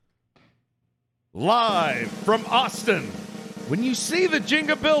Live from Austin. When you see the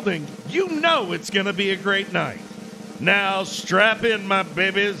Jenga building, you know it's going to be a great night. Now strap in, my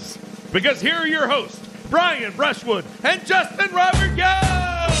babies, because here are your hosts, Brian Brushwood and Justin Robert Young.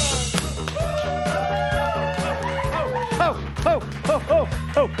 Ho, ho, ho, ho,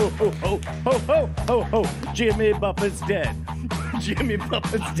 ho, ho, ho, ho, ho, ho, ho, ho. Jimmy Buffett's dead. Jimmy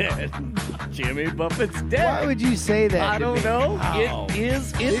Buffett's dead. Jimmy Buffett's dead. Why would you say that? I don't know. Wow. It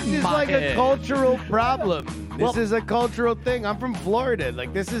is in This is my like head. a cultural problem. Well- This is a cultural thing. I'm from Florida.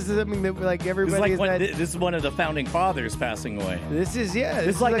 Like, this is something that, like, This is everybody like has when, had. this is one of the founding fathers passing away. This is, yeah, this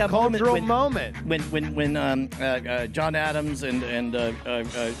It's is like a that cultural moment moment. when John Adams and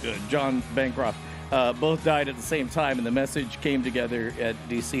John Bancroft both died at the same time, and the message came together at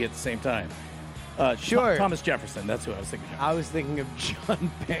D.C. at the same time. Sure. Thomas Jefferson. That's who I was thinking of. I was thinking of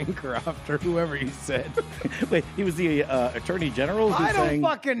John Bancroft or whoever you said. Wait, he was the Attorney General who I don't sang...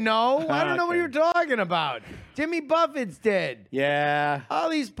 fucking know. I don't know what Okay. you're talking about. Jimmy Buffett's dead. Yeah. All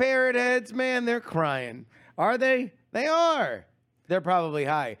these parrot heads, man, they're crying. Are they? They are. They're probably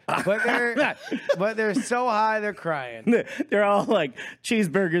high, but they're so high they're crying. They're all like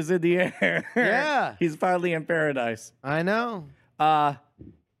cheeseburgers in the air. Yeah. He's finally in paradise. I know. Uh,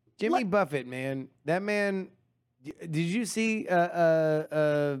 Jimmy Buffett, man. That man. Did you see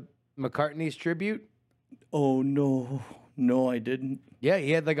McCartney's tribute? oh, no. No, I didn't. Yeah,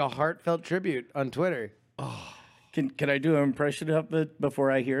 he had like a heartfelt tribute on Twitter. Can I do an impression of it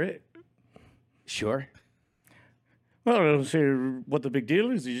before I hear it? Sure. Well, I don't see what the big deal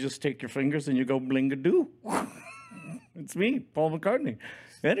is. You just take your fingers and you go bling-a-doo. It's me, Paul McCartney.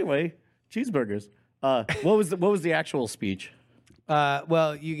 Anyway, cheeseburgers. What was the actual speech?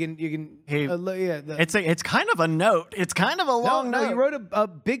 Well, you can. Hey, yeah. It's kind of a note. It's kind of a long No, note. he wrote a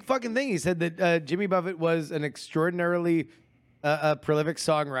big fucking thing. He said that Jimmy Buffett was an extraordinarily prolific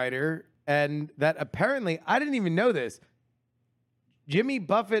songwriter, and that apparently, I didn't even know this, Jimmy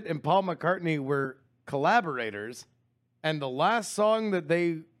Buffett and Paul McCartney were collaborators, and the last song that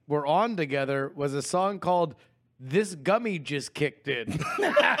they were on together was a song called "This Gummy Just Kicked In,"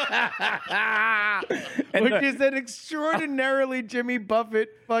 which is an extraordinarily Jimmy Buffett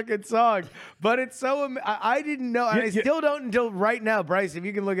fucking song. But it's so I didn't know, and I still don't until right now, Bryce. If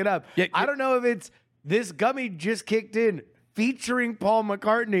you can look it up, I don't know if it's "This Gummy Just Kicked In" featuring Paul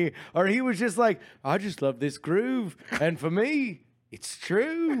McCartney, or he was just like, "I just love this groove," and for me, it's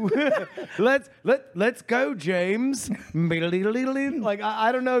true. let's go, James. Like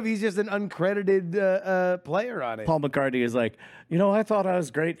I don't know if he's just an uncredited player on it. Paul McCartney is like, I thought I was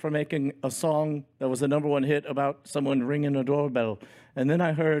great for making a song that was a #1 hit about someone ringing a doorbell. And then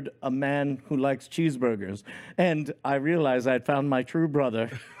I heard a man who likes cheeseburgers. And I realized I'd found my true brother.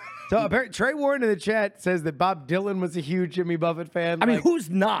 So apparently, Trey Warren in the chat says that Bob Dylan was a huge Jimmy Buffett fan. I mean, Like, who's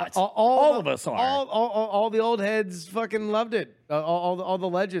not? all of us are. All the old heads fucking loved it. All the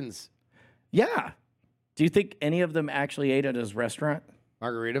legends. Yeah. Do you think any of them actually ate at his restaurant?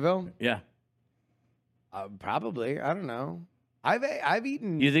 Margaritaville? Yeah. Probably. I don't know. I've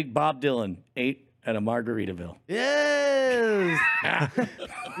eaten. You think Bob Dylan ate at a Margaritaville? Yes.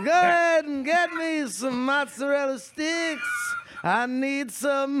 Go ahead and get me some mozzarella sticks. I need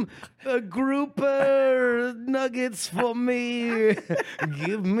some grouper nuggets for me.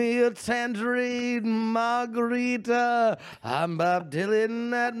 Give me a tangerine margarita. I'm Bob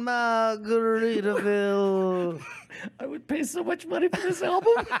Dylan at Margaritaville. I would pay so much money for this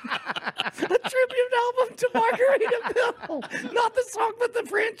album. A tribute album to Margaritaville. Not the song, but the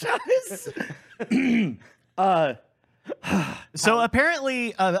franchise. So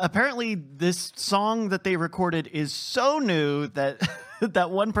apparently, this song that they recorded is so new that that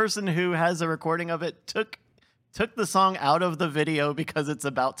one person who has a recording of it took the song out of the video because it's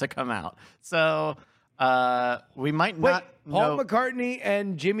about to come out. So we might Wait, not Paul know. McCartney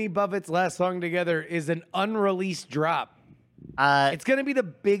and Jimmy Buffett's last song together is an unreleased drop. It's going to be the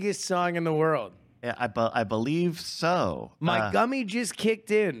biggest song in the world. Yeah, I believe so. My Gummy Just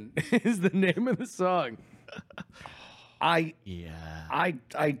Kicked In is the name of the song. I Yeah.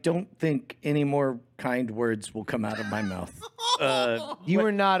 don't think any more kind words will come out of my mouth. You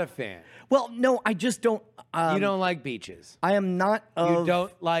are not a fan. Well, no, I just don't. You don't like beaches. I am not. You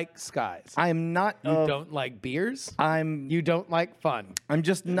don't like skies. I am not. You don't like beers. I'm. You don't like fun. I'm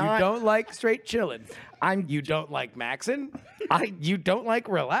just not. You don't like straight chilling. I'm. You don't like maxing. I. You don't like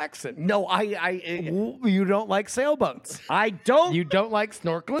relaxing. No, You don't like sailboats. I don't. You don't like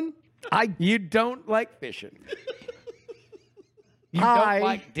snorkeling. You don't like fishing. You I- don't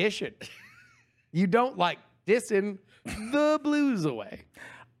like dishing. You don't like dissing the blues away.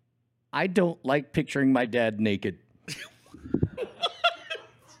 I don't like picturing my dad naked.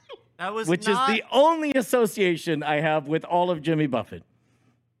 That was which not... is the only association I have with all of Jimmy Buffett.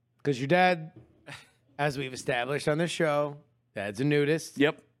 Because your dad, as we've established on the show, dad's a nudist.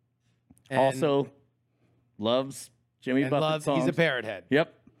 Yep. And- Also loves Jimmy and Buffett loves, songs. he's a parrot head.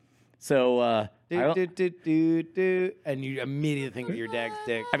 Yep. So I don't- And you immediately think of your dad's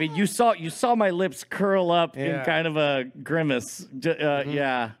dick. I mean, you saw my lips curl up in Yeah. kind of a grimace.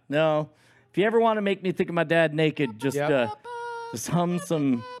 Yeah, no. If you ever want to make me think of my dad naked, just hum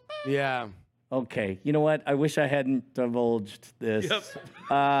some. Yeah. Okay, you know what? I wish I hadn't divulged this. Yep.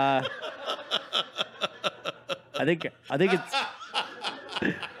 I think it's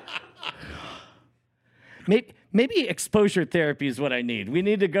maybe exposure therapy is what I need. We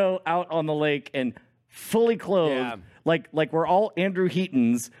need to go out on the lake and fully clothed, Yeah. like we're all Andrew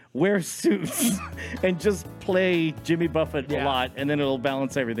Heatons, wear suits, and just play Jimmy Buffett a Yeah. lot, and then it'll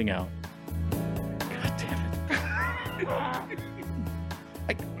balance everything out. God damn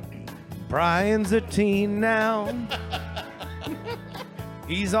it! Brian's a teen now.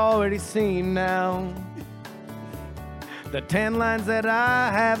 He's already seen now. The 10 lines that I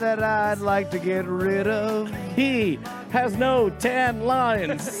have that I'd like to get rid of. He has no tan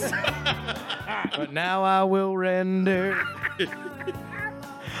lines. But now I will render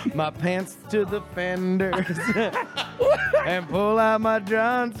my pants to the fenders and pull out my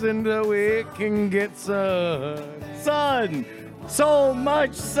Johnson so we can get sun. Sun, so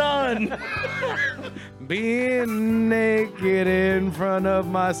much sun. Being naked in front of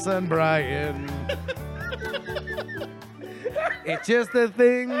my son Brian. It's just a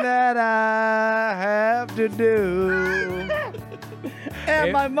thing that I have to do.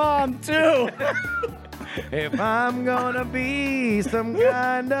 And my mom too. If I'm gonna be some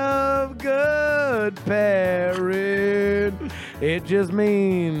kind of good parent, it just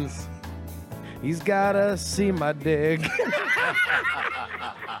means he's gotta see my dick.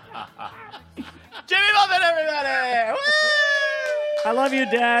 Jimmy Buffett, everybody! Woo! I love you,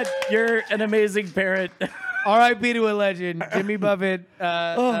 Dad. You're an amazing parent. R.I.P. to a legend, Jimmy Buffett.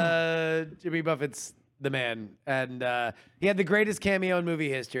 Jimmy Buffett's the man, and he had the greatest cameo in movie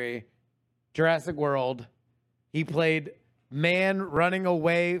history, Jurassic World. He played man running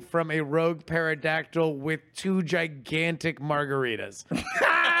away from a rogue pterodactyl with 2 gigantic margaritas.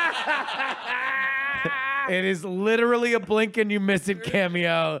 It is literally a blink and you miss it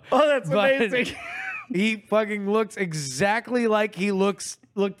cameo. Oh, that's But amazing. He fucking looks exactly like he looked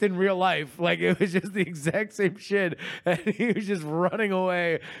in real life. Like it was just the exact same shit. And he was just running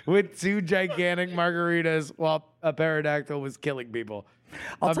away with 2 gigantic margaritas while a pterodactyl was killing people.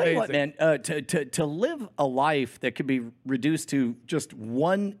 I'll tell you what, Amazing. man. To live a life that could be reduced to just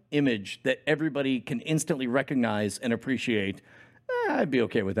one image that everybody can instantly recognize and appreciate, I'd be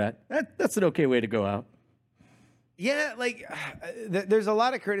okay with that. That's an okay way to go out. Yeah, like there's a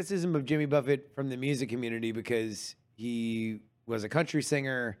lot of criticism of Jimmy Buffett from the music community because he was a country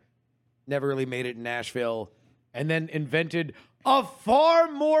singer, never really made it in Nashville, and then invented a far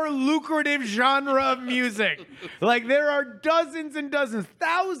more lucrative genre of music. Like there are dozens and dozens,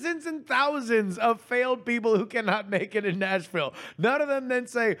 thousands and thousands of failed people who cannot make it in Nashville. None of them then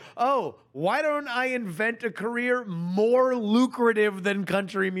say, "Oh, why don't I invent a career more lucrative than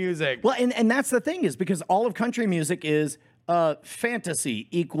country music?" Well, and that's the thing is because all of country music is fantasy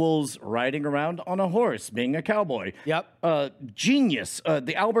equals riding around on a horse, being a cowboy. Yep. Genius.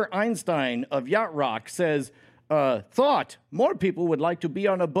 The Albert Einstein of yacht rock says, thought more people would like to be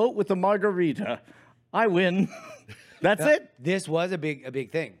on a boat with a margarita. I win. That's it. This was a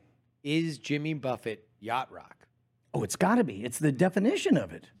big thing. Is Jimmy Buffett yacht rock? Oh, it's got to be. It's the definition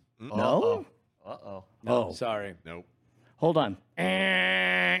of it. No? Uh-oh. Oh, Sorry. Nope. hold on.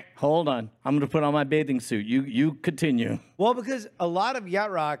 Hold on. I'm going to put on my bathing suit. You continue. Well, because a lot of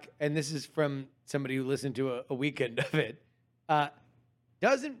yacht rock, and this is from somebody who listened to a weekend of it,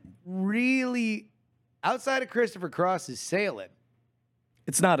 doesn't really, outside of Christopher Cross's sailing,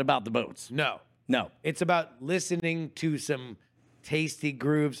 It's not about the boats. no. No. It's about listening to some tasty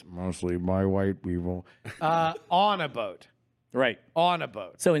grooves, mostly by white people, on a boat. Right. On a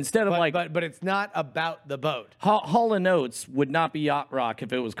boat. So instead of But it's not about the boat. Hall & Oates would not be yacht rock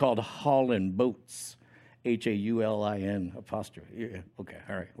if it was called Haulin' Boats. Haulin apostrophe. Yeah. Okay.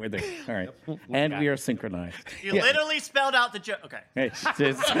 All right. We're there. All right. And we are synchronized. You literally spelled out the joke. Okay. Hey,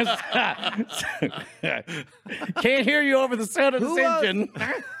 can't hear you over the sound of this engine.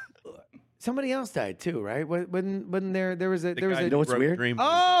 Somebody else died too, right? When there was a You know what's weird?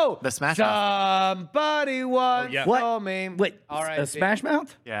 Oh, The Smash Mouth. somebody once yeah. told me. Wait, all right, a Smash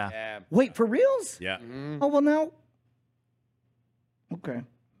Mouth? Yeah. Yeah. Wait, for reals? Yeah. Oh, well, now. Okay.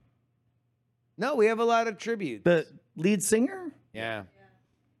 No, we have a lot of tributes. The lead singer? Yeah.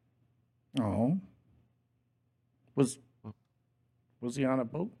 Oh. Was he on a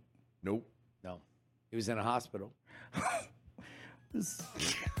boat? Nope. No, he was in a hospital. This...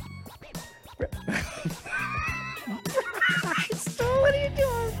 What are you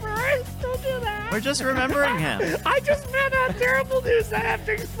doing, Bryce? Don't do that. We're just remembering him. I just found out terrible news I have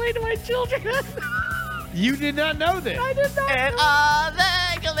to explain to my children. You did not know this. I did not And know. all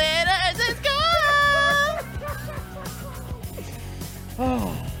the glitters is gone.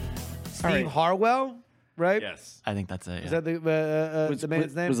 Steve right. Harwell, right? Yes. I think that's it. Is Yeah. that the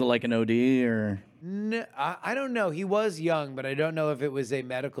man's name? Was it like an OD or? No, I don't know. He was young, but I don't know if it was a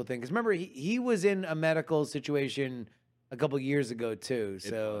medical thing. Because remember, he was in a medical situation a couple years ago too.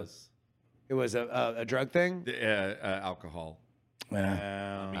 So it was a drug thing. Alcohol.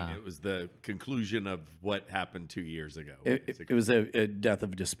 Yeah. I mean, it was the conclusion of what happened 2 years ago. It was a death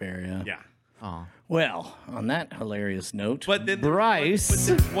of despair. Yeah. Yeah. Oh. Well, on that hilarious note, But then Bryce.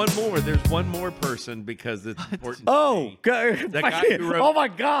 there's one more. There's one more person because it's important. Oh, The guy who wrote- oh my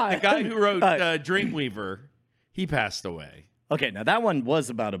God! The guy who wrote Dreamweaver, he passed away. Okay, now that one was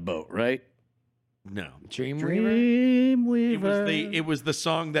about a boat, right? No. Dreamweaver. It was the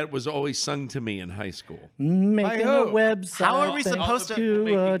song that was always sung to me in high school Making By a who? website. How are we thanks supposed to- to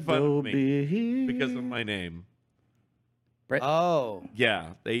making fun of me Adobe. because of my name. Oh,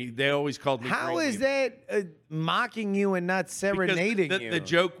 Yeah, they always called me. how is Dreamweaver. that mocking you and not Because serenading the, you? the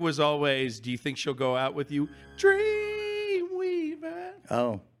joke was always, "Do you think she'll go out with you?" Dreamweaver.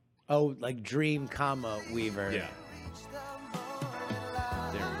 Oh, Oh, like dream, Weaver. Yeah.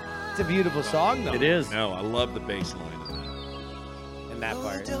 It's a beautiful song though. it is. No, I love the bass line of that. In that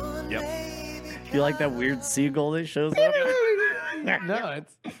part. Yep. You like that weird seagull that shows up? No,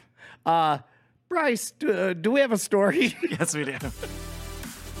 it's Bryce, do we have a story? Yes, we do.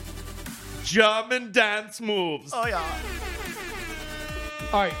 German dance moves. Oh, yeah.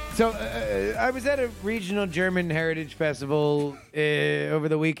 all right. So I was at a regional German heritage festival over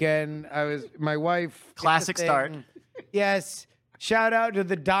the weekend. My wife. picked a Classic thing. start. Yes. Shout out to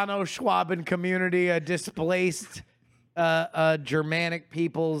the Donau-Schwaben community, a displaced Germanic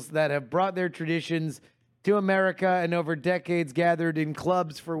peoples that have brought their traditions to America and over decades gathered in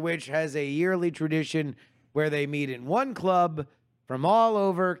clubs for which has a yearly tradition where they meet in one club from all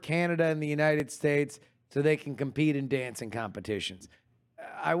over Canada and the United States so they can compete in dancing competitions.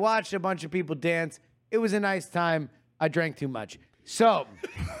 I watched a bunch of people dance. It was a nice time. I drank too much. So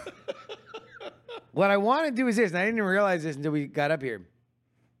what I want to do is this, and I didn't even realize this until we got up here.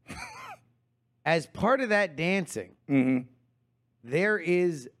 As part of that dancing, there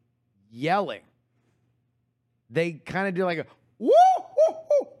is yelling. They kind of do like a woo, woo,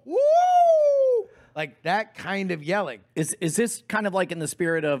 woo, woo, like that kind of yelling. Is this kind of like in the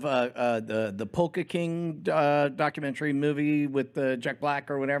spirit of the Polka King documentary movie with Jack Black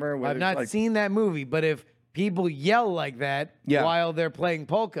or whatever? where I've there's not seen that movie, but if people yell like that Yeah. while they're playing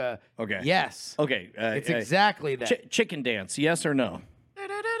polka, Okay. yes, Okay, it's exactly that. chicken dance. Yes or no?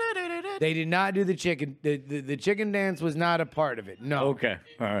 They did not do the chicken. The chicken dance was not a part of it. No. Okay,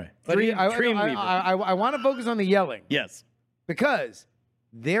 all right. But Dreamweaver. I want to focus on the yelling. Yes. Because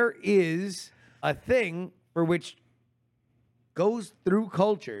there is a thing for which goes through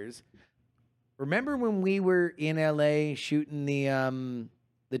cultures. Remember when we were in LA shooting the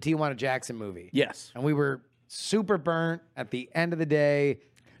Tijuana Jackson movie? Yes. And we were super burnt at the end of the day.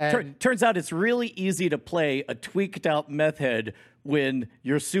 And Turns out it's really easy to play a tweaked out meth head when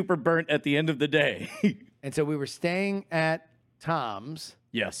you're super burnt at the end of the day. and so we were staying at Tom's,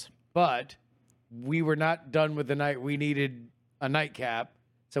 Yes. but we were not done with the night. We needed a nightcap.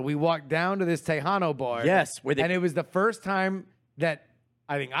 So we walked down to this Tejano bar. Yes, where they- and it was the first time that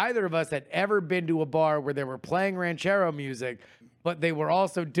I think either of us had ever been to a bar where they were playing ranchero music, but they were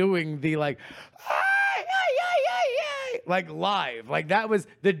also doing the like, like live. Like that was,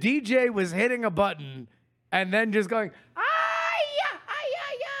 the DJ was hitting a button and then just going,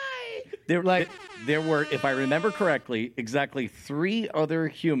 There were, if I remember correctly, exactly 3 other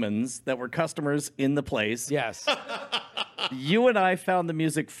humans that were customers in the place. yes. You and I found the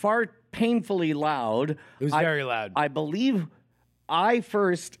music far painfully loud. It was very loud. I believe I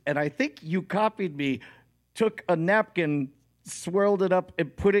first, and I think you copied me, took a napkin, swirled it up,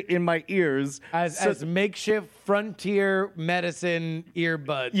 and put it in my ears. As makeshift frontier medicine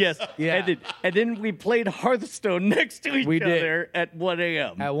earbuds. Yes. Yeah. And then we played Hearthstone next to each We did. other at 1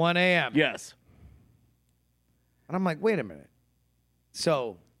 a.m. At 1 a.m. Yes. And I'm like, wait a minute.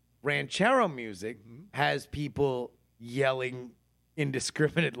 So ranchero music has people yelling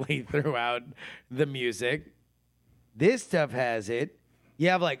indiscriminately throughout the music. This stuff has it. You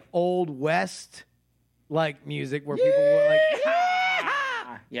have like Old West like music where people were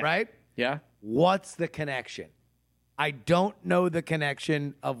like, Yeah. right? Yeah. What's the connection? I don't know the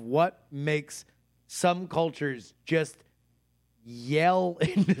connection of what makes some cultures just yell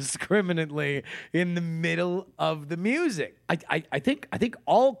indiscriminately in the middle of the music. I think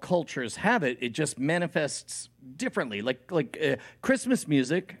all cultures have it. It just manifests differently. Like Christmas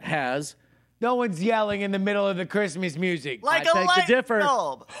music has. No one's yelling in the middle of the Christmas music. Like I a beg to light differ.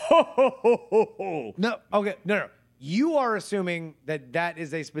 bulb. Ho ho ho ho ho. No, okay, no. You are assuming that that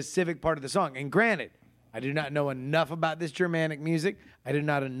is a specific part of the song. And granted, I do not know enough about this Germanic music. I do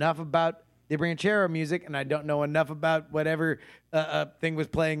not enough about the ranchero music, and I don't know enough about whatever thing was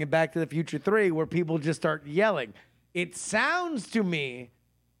playing in Back to the Future 3 where people just start yelling. It sounds to me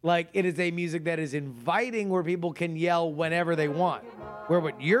like it is a music that is inviting where people can yell whenever they want. Where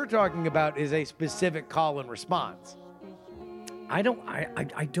what you're talking about is a specific call and response. I don't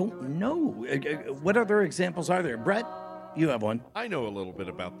know. What other examples are there? Brett, you have one. I know a little bit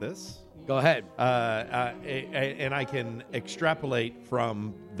about this. Go ahead. And I can extrapolate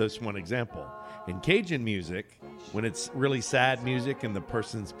from this one example. In Cajun music, when it's really sad music and the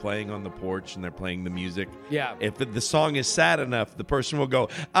person's playing on the porch and they're playing the music, Yeah. if the song is sad enough, the person will go,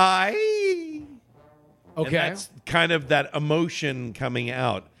 "I." Okay. And that's kind of that emotion coming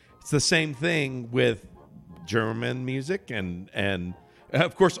out. It's the same thing with German music, and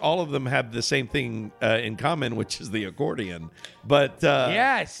of course, all of them have the same thing in common, which is the accordion. But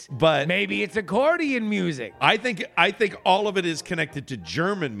Yes. but Maybe it's accordion music. I think all of it is connected to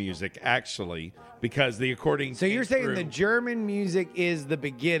German music, actually, because the accordion. So you're came saying through. the German music is the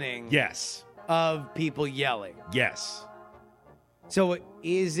beginning Yes, of people yelling. yes, So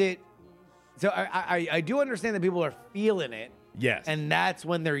is it? So I do understand that people are feeling it, yes, and that's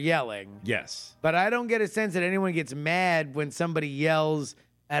when they're yelling. yes. But I don't get a sense that anyone gets mad when somebody yells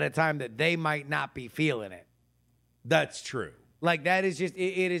at a time that they might not be feeling it. That's true. Like that is just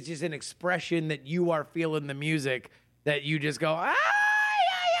it is just an expression that you are feeling the music that you just go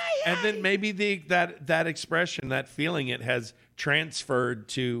And then maybe that expression, that feeling, it has transferred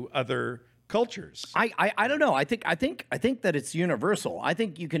to other cultures. I don't know. I think that it's universal. I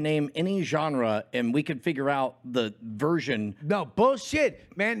think you can name any genre and we can figure out the version. No,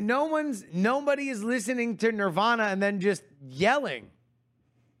 bullshit, man. Nobody is listening to Nirvana and then just yelling.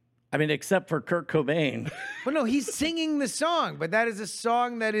 I mean, except for Kurt Cobain. Well, no, he's singing the song, but that is a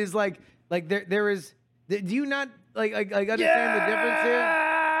song that is like there is. Do you not like understand the difference here?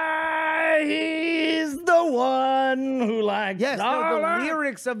 He's the one who likes. Yes, no, the dollar.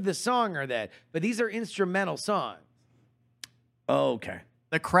 lyrics of the song are that, but these are instrumental songs. Okay.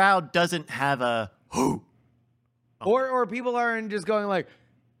 The crowd doesn't have a who. Or people aren't just going like,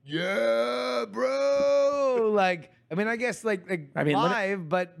 yeah, bro. Like, I mean, I guess like I mean, live,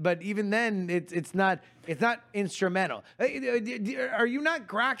 but even then, it's not instrumental. Are you not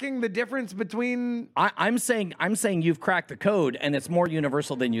cracking the difference between? I'm saying you've cracked the code, and it's more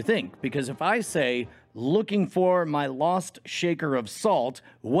universal than you think. Because if I say, looking for my lost shaker of salt,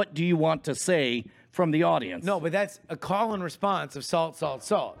 what do you want to say from the audience? No, but that's a call and response of salt, salt,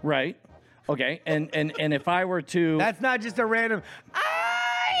 salt. Right. Okay. And if I were to. That's not just a random.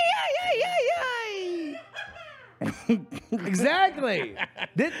 Exactly.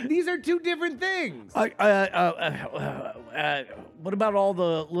 These are two different things. What about all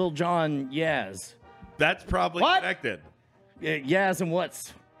the Lil Jon Yaz? That's probably What? connected. Yaz and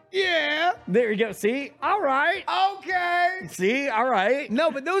what's? Yeah. There you go. See? All right. Okay. See? All right. No,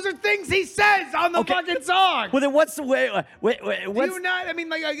 but those are things he says on the Okay. fucking song. Well, then what's the way? What's, Do you not? I mean,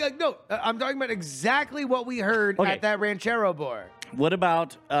 like no. I'm talking about exactly what we heard Okay. at that ranchero bar. what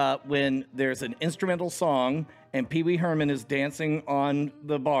about when there's an instrumental song and Pee Wee Herman is dancing on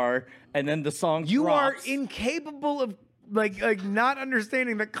the bar and then the song You are drops? incapable of like not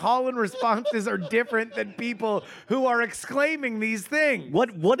understanding that call and responses are different than people who are exclaiming these things.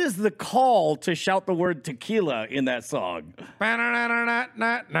 What is the call to shout the word tequila in that song?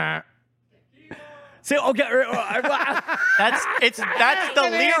 See, okay. That's the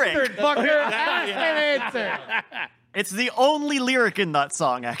lyric. Answered, fucker. Ask and answer. It's the only lyric in that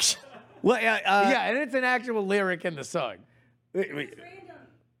song, actually. Well, Yeah, and it's an actual lyric in the song.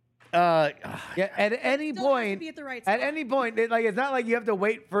 uh, Yeah, at any Still has to point, be at the right at spot. any point, like it's not like you have to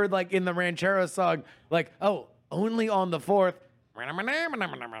wait for like in the ranchero song, like only on the fourth.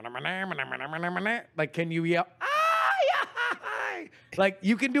 Like, can you yell? Like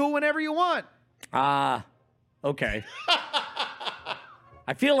you can do it whenever you want. okay.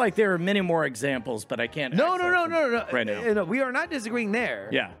 I feel like there are many more examples, but I can't. No, access them right now. No, we are not disagreeing there.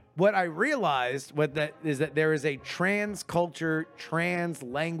 Yeah. What I realized is that there is a trans culture, trans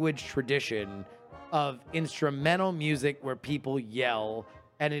language tradition of instrumental music where people yell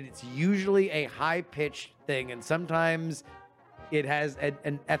and it's usually a high-pitched thing, and sometimes it has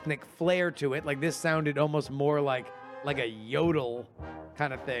an ethnic flair to it. Like this sounded almost more like a yodel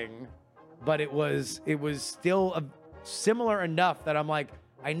kind of thing, but it was still similar enough that I'm like,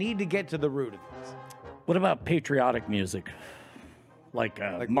 I need to get to the root of this. What about patriotic music? Like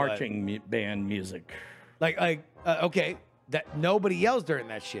marching band music. Okay, that nobody yells during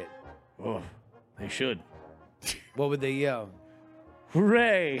that shit. Oh, they should. What would they yell?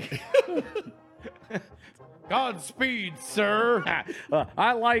 Hooray! Godspeed, sir.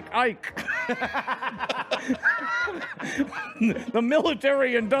 I like Ike. The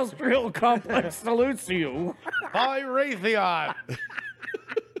military-industrial complex salutes you. Hi, Raytheon.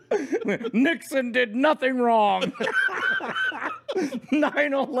 Nixon did nothing wrong.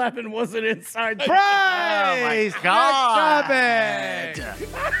 9/11 was an inside job. Bryce, God. next topic.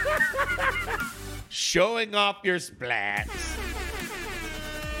 Showing off your splats.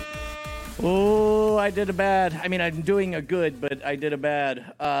 Oh, I did a bad. I mean, I'm doing a good, but I did a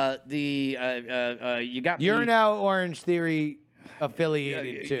bad. You got You're me. now Orange Theory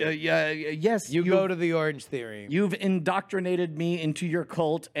affiliated too. Yes, You go to the Orange Theory. You've indoctrinated me into your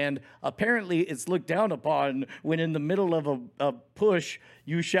cult, and apparently it's looked down upon when in the middle of a push,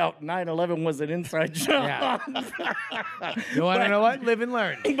 you shout 9/11 was an inside job. You want to know what? Live and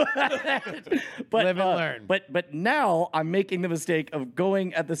learn. But, Live and learn. But now I'm making the mistake of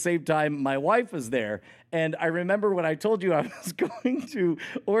going at the same time my wife was there. And I remember when I told you I was going to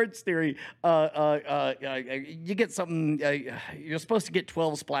Orange Theory, you get something, you're supposed to get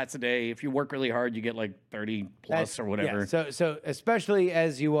 12 splats a day. If you work really hard, you get like 30 plus or whatever. Yeah, so especially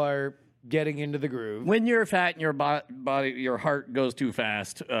as you are getting into the groove. When you're fat and your body, your heart goes too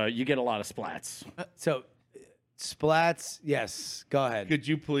fast, you get a lot of splats. So splats, yes. Go ahead. Could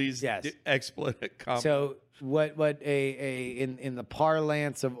you please Yes. explain a comment? So what in the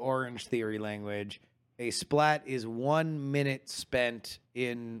parlance of Orange Theory language, a splat is 1 minute spent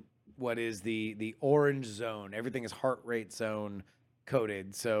in what is the orange zone. Everything is heart rate zone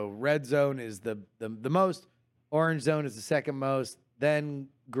coded. So red zone is the most, orange zone is the second most, then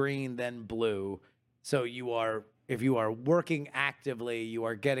green, then blue. So if you are working actively, you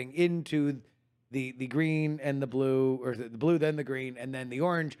are getting into the green and the blue, or the blue then the green, and then the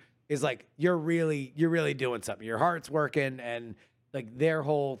orange is like you're really doing something. Your heart's working, and like their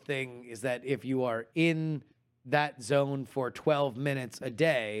whole thing is that if you are in that zone for 12 minutes a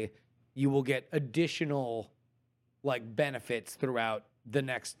day, you will get additional like benefits throughout the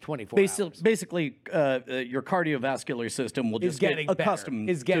next 24 hours. Basically, your cardiovascular system will Is just get getting better. accustomed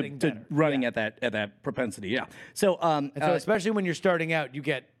Is getting to better. running Yeah. at that propensity. Yeah. So, And so especially when you're starting out, you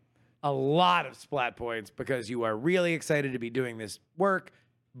get a lot of splat points because you are really excited to be doing this work,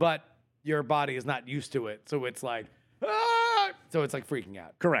 but your body is not used to it. So it's like, so it's like freaking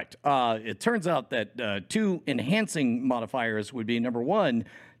out. correct. It turns out that two enhancing modifiers would be number one,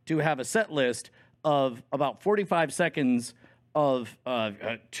 to have a set list of about 45 seconds of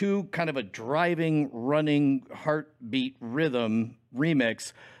two kind of a driving, running heartbeat rhythm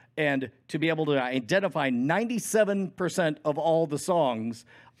remix, and to be able to identify 97% of all the songs,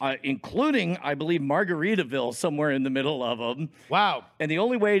 including, I believe, Margaritaville somewhere in the middle of them. Wow. And the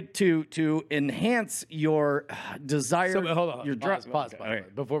only way to enhance your desire, So hold on. your Pause, drive, pause, okay, pause, all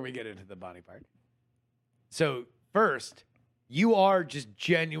right. before we get into the Bonnie part. So first, you are just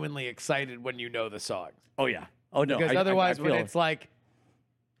genuinely excited when you know the songs. Oh yeah. Oh no. Because otherwise, I when feel- it's like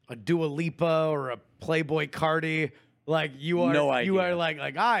a Dua Lipa or a Playboy Cardi, like you are, No you idea. are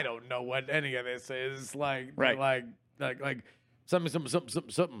like I don't know what any of this is. Like, Right. like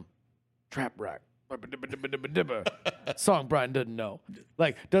something. Trap rock. Song Brian doesn't know.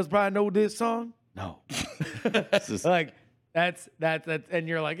 Like, does Brian know this song? No. Like, that's, and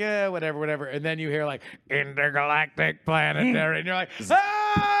you're like, yeah, whatever. And then you hear like intergalactic planetary, and you're like,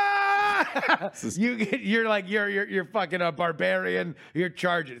 you're fucking a barbarian. You're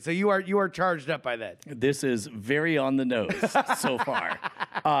charging. So you are charged up by that. This is very on the nose so far.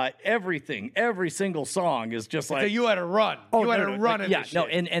 Every single song is just like. So you had to run. Oh, you had no, to no, run like, in yeah, this no,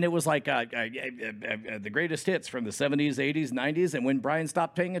 shit. and it was like the greatest hits from the 70s, 80s, 90s, and when Brian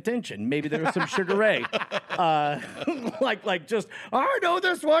stopped paying attention, maybe there was some Sugar Ray, like just I know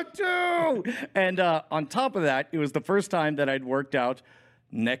this one too. And on top of that, it was the first time that I'd worked out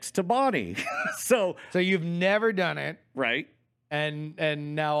next to Bonnie. So you've never done it, right.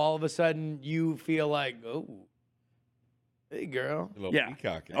 and now all of a sudden you feel like, oh, hey girl. A little Yeah.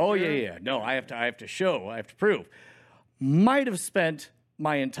 peacocking. Oh yeah. No, I have to show. I have to prove. Might have spent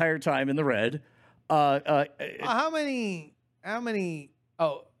my entire time in the red. How many?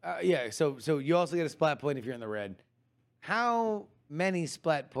 Oh, yeah. So you also get a splat point if you're in the red. How many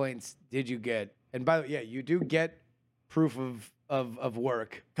splat points did you get? And by the way, yeah, you do get proof of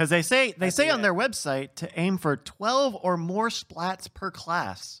work. Because they say on their website to aim for 12 or more splats per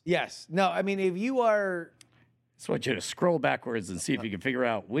class. Yes. No, I mean, if you are... So I want you to scroll backwards and see if you can figure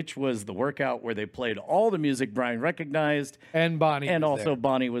out which was the workout where they played all the music Brian recognized. And Bonnie. And was also there.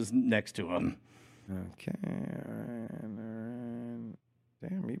 Bonnie was next to him. Okay. All right.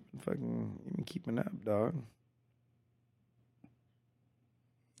 Damn, you've been keeping up, dog.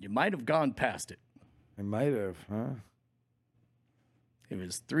 You might have gone past it. I might have, huh? It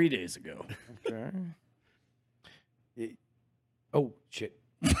was 3 days ago. Okay. Oh, shit.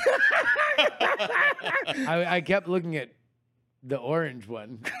 I kept looking at the orange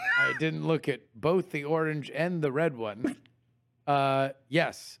one. I didn't look at both the orange and the red one.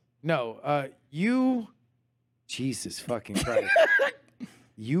 Yes. No. You... Jesus fucking Christ.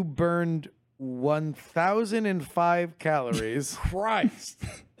 You burned 1,005 calories. Christ.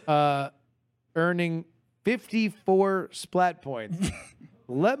 Earning 54 splat points.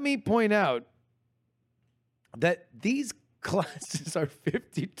 Let me point out that these classes are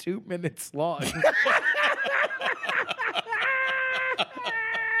 52 minutes long.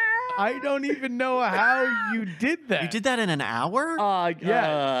 I don't even know how you did that. You did that in an hour?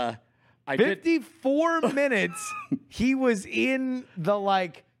 Yeah. I did. 54 minutes. He was in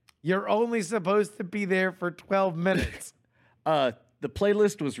the you're only supposed to be there for 12 minutes. The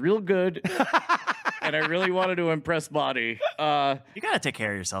playlist was real good, and I really wanted to impress Bonnie. You gotta take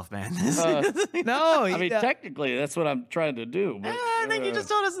care of yourself, man. No, I mean, technically, that's what I'm trying to do. But, I think you just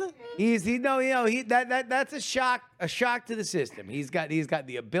told us that. That's a shock to the system. He's got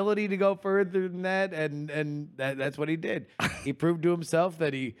the ability to go further than that, and that's what he did. He proved to himself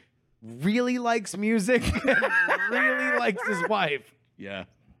that he really likes music and really likes his wife. Yeah.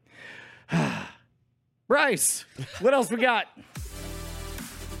 Bryce, what else we got?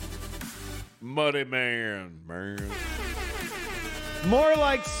 Muddy man. More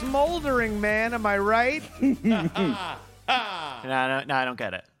like smoldering man, am I right? No, I don't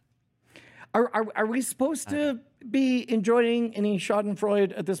get it. Are we supposed to be enjoying any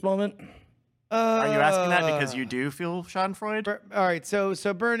Schadenfreude at this moment? Are you asking that because you do feel Schadenfreude? All right, so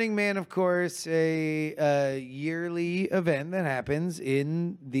Burning Man, of course, a yearly event that happens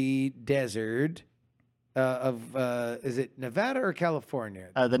in the desert of is it Nevada or California?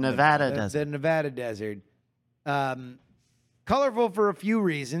 The Nevada desert. The Nevada desert. Colorful for a few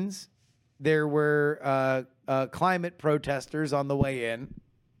reasons. There were climate protesters on the way in.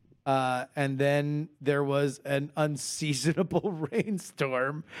 And then there was an unseasonable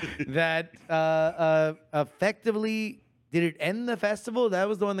rainstorm that effectively, did it end the festival? That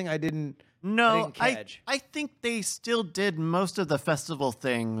was the one thing I didn't catch. I think they still did most of the festival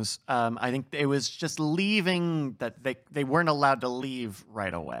things. I think it was just leaving that they weren't allowed to leave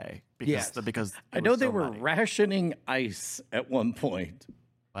right away because I know they were rationing ice at one point.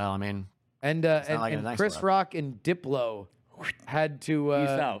 Well, I mean, and Chris Rock and Diplo had to Peace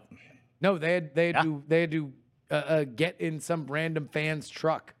out. No, they had to get in some random fan's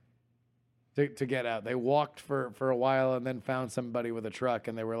truck to get out. They walked for a while and then found somebody with a truck,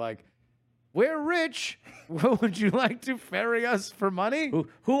 and they were like, "We're rich. Would you like to ferry us for money? Who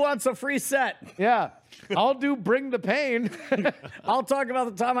wants a free set? Yeah, I'll do Bring the Pain. I'll talk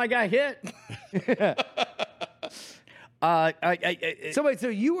about the time I got hit." So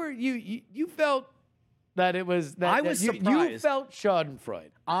you felt that it was that I was surprised. You felt Schadenfreude.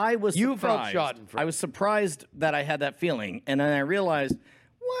 I was You felt surprised. Schadenfreude. I was surprised that I had that feeling, and then I realized,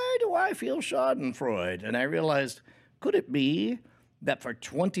 why do I feel Schadenfreude? And I realized, could it be that for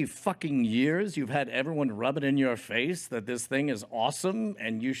 20 fucking years you've had everyone rub it in your face that this thing is awesome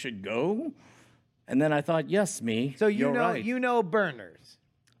and you should go? And then I thought, yes, me. So you're right. you know burners.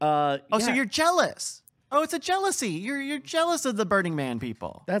 so yeah. you're jealous. Oh, it's a jealousy. You're jealous of the Burning Man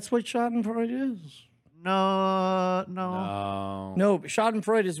people. That's what Schadenfreude is. No. No,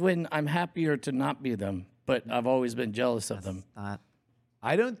 Schadenfreude is when I'm happier to not be them, but I've always been jealous of them.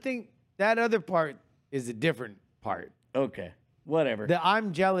 I don't think that other part is a different part. Okay, whatever. The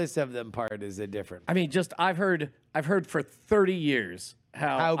I'm jealous of them part is a different. I mean, just I've heard for 30 years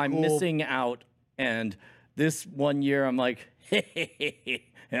how I'm cool. missing out, and this one year I'm like, hey,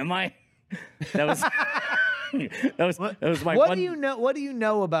 am I? That was that was my What one. do you know? What do you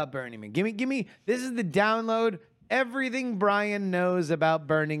know about Burning Man? Give me. This is the download, everything Brian knows about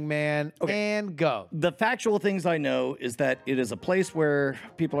Burning Man and go. The factual things I know is that it is a place where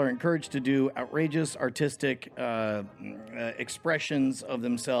people are encouraged to do outrageous artistic expressions of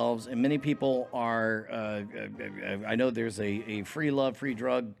themselves, and many people are. I know there's a free love, free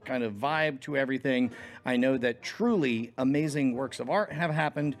drug kind of vibe to everything. I know that truly amazing works of art have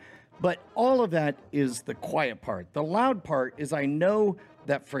happened, but all of that is the quiet part. The loud part is I know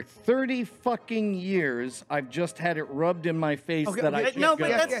that for 30 fucking years, I've just had it rubbed in my face that I can't no, go. but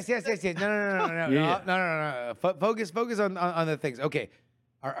that's- Yes. No. Focus on the things. Okay.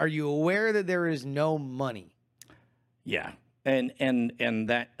 Are you aware that there is no money? Yeah, and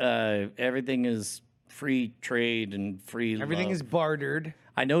that everything is free trade and free. Everything love. is bartered.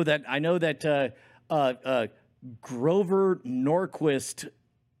 I know that. Grover Norquist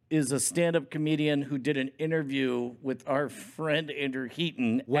is a stand-up comedian who did an interview with our friend Andrew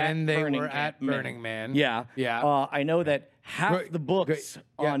Heaton When at they Burning were at Man. Burning Man. Yeah, Yeah. I know that half Great, the books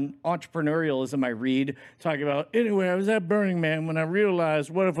yeah. on entrepreneurialism I read talk about. Anyway, I was at Burning Man when I realized,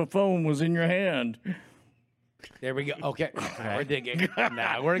 what if a phone was in your hand? There we go. Okay. We're digging.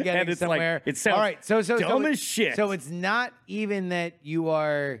 Nah, we're getting And it's like, somewhere. it sounds all right. So dumb as shit. So it's not even that you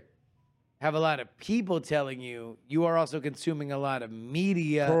have a lot of people telling you. You are also consuming a lot of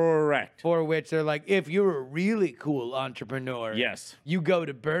media. Correct. For which they're like, if you're a really cool entrepreneur, Yes. you go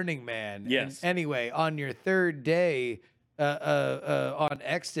to Burning Man. Yes. And anyway, on your third day on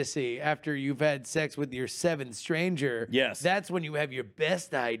ecstasy after you've had sex with your seventh stranger, Yes. that's when you have your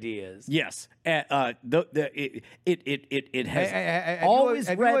best ideas. Yes, it has Have always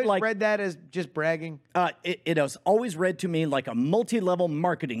you read always like read that as just bragging? it has always read to me like a multi-level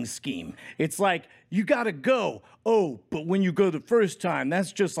marketing scheme. It's like you got to go. Oh, but when you go the first time,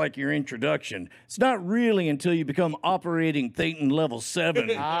 that's just like your introduction. It's not really until you become operating Thetan level 7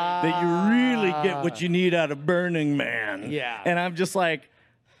 that you really get what you need out of Burning Man. Yeah. And I'm just like,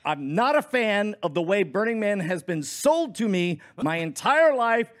 I'm not a fan of the way Burning Man has been sold to me my entire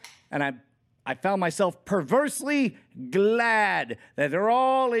life, and I found myself perversely glad that they're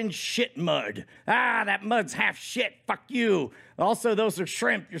all in shit mud. That mud's half shit. Fuck you. Also, those are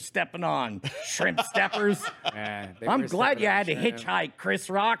shrimp you're stepping on. Shrimp steppers. I'm glad you had to hitchhike, Chris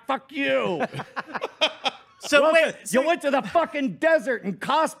Rock. Fuck you. So wait, You went to the fucking desert and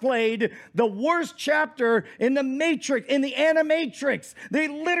cosplayed the worst chapter in the Matrix, in the Animatrix. They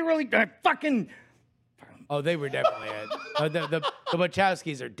literally fucking... Oh, they were definitely it. The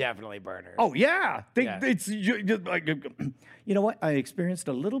Wachowskis are definitely burners. Oh, yeah. Yeah. It's like, you know what? I experienced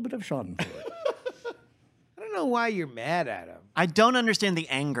a little bit of schadenfreude. I don't know why you're mad at them. I don't understand the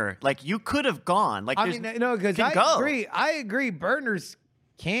anger. Like you could have gone. Like I there's- mean, no, because can I go. agree. I agree. Burners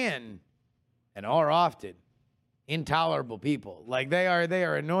can and are often intolerable people. Like they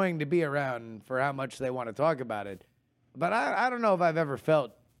are annoying to be around for how much they want to talk about it. But I don't know if I've ever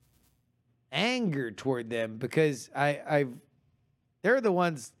felt anger toward them because they're the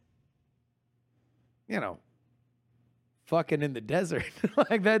ones, fucking in the desert.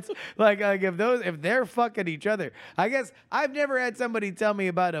 Like that's like if they're fucking each other. I guess I've never had somebody tell me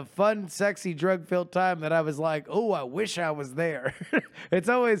about a fun, sexy, drug-filled time that I was like, oh, I wish I was there. It's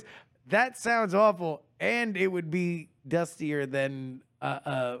always that sounds awful, and it would be dustier than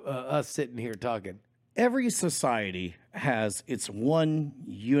us sitting here talking. Every society has its one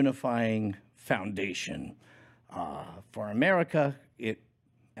unifying foundation. For America, it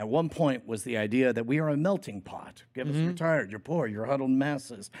at one point was the idea that we are a melting pot. Give us your tired, your poor, your huddled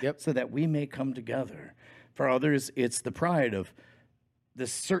masses, so that we may come together. For others, it's the pride of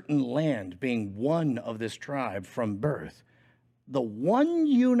this certain land being one of this tribe from birth. The one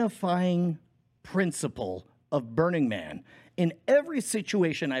unifying principle of Burning Man in every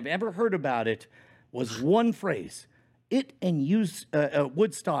situation I've ever heard about it was one phrase. It and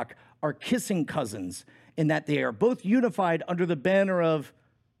Woodstock are kissing cousins in that they are both unified under the banner of,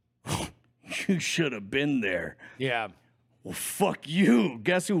 you should have been there. Yeah. Well, fuck you.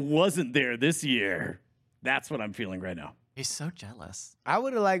 Guess who wasn't there this year? That's what I'm feeling right now. He's so jealous. I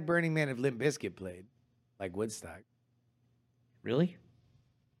would have liked Burning Man if Limp Bizkit played, like Woodstock. Really?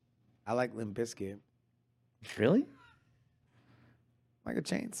 I like Limp Bizkit. Really? Like a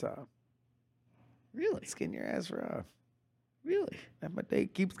chainsaw. Really? Skin your ass raw. Really? And my day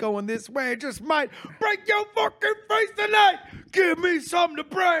keeps going this way. It just might break your fucking face tonight. Give me something to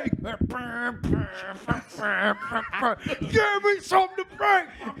break. Give me something to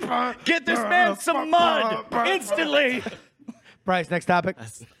break. Get this man some mud instantly. Bryce, next topic.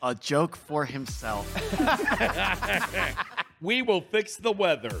 That's a joke for himself. We will fix the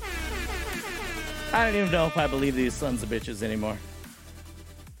weather. I don't even know if I believe these sons of bitches anymore.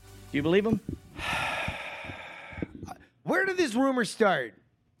 Do you believe them? did this rumor start?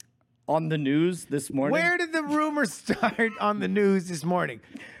 On the news this morning. Where did the rumor start on the news this morning?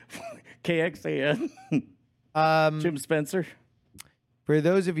 KXAN. Jim Spencer. For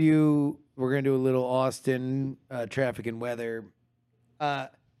those of you, we're going to do a little Austin traffic and weather.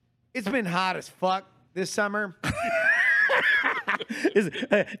 It's been hot as fuck this summer.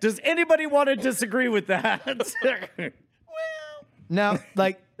 Does anybody want to disagree with that? Now,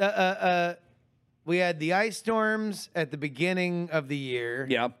 like, we had the ice storms at the beginning of the year.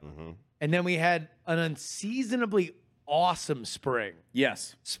 Yeah. And then we had an unseasonably awesome spring.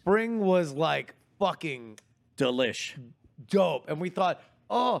 Yes. Spring was like fucking Delish. dope. And we thought,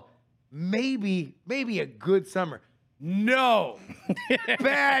 oh, maybe a good summer. No.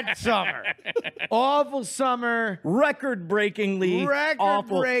 Bad summer. Awful summer. Record-breakingly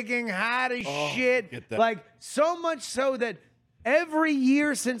awful. Record-breaking, hot as shit. Like, so much so that every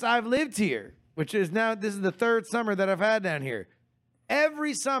year since I've lived here, which is now, this is the third summer that I've had down here,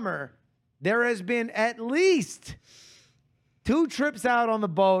 every summer, there has been at least 2 trips out on the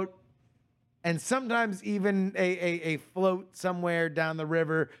boat and sometimes even a float somewhere down the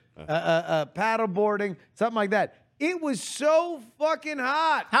river, paddle boarding, something like that. It was so fucking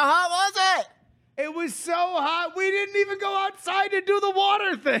hot. How hot was it? It was so hot, we didn't even go outside to do the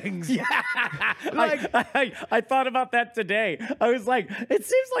water things. Yeah. Like, I thought about that today. I was like, it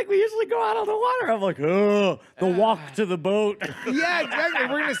seems like we usually go out on the water. I'm like, oh, the walk to the boat. yeah, exactly.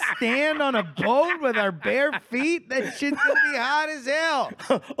 We're going to stand on a boat with our bare feet. That shit's going to be hot as hell.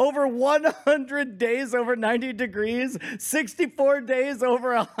 Over 100 days over 90 degrees, 64 days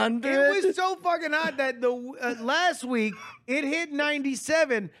over 100. It was so fucking hot that the last week it hit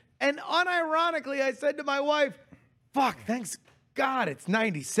 97. And unironically, I said to my wife, fuck, thanks God it's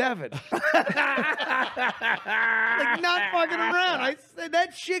 97. Like, not fucking around. I said,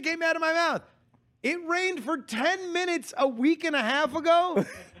 that shit came out of my mouth. It rained for 10 minutes a week and a half ago,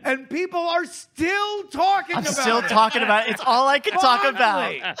 and people are still talking about it. I'm still talking about it. It's all I can talk about.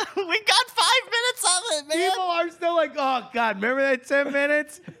 Finally. We got 5 minutes of it, man. People are still like, oh, God, remember that 10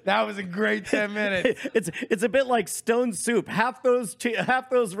 minutes? That was a great 10 minutes. It's a bit like Stone Soup. Half those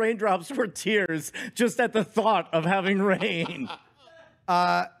raindrops were tears just at the thought of having rain.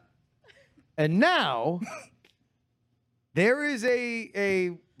 And now, there is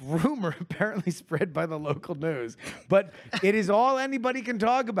a rumor apparently spread by the local news, but it is all anybody can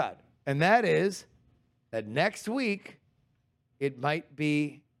talk about. And that is that next week, it might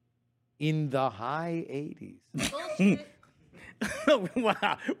be in the high 80s.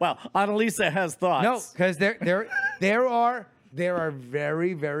 Wow. Annalisa has thoughts. No, because there are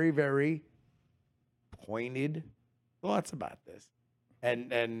very, very, very pointed thoughts about this.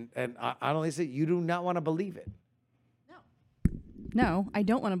 And Annalisa, you do not want to believe it. No, I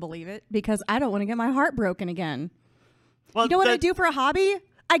don't want to believe it because I don't want to get my heart broken again. Well, You know what I do for a hobby?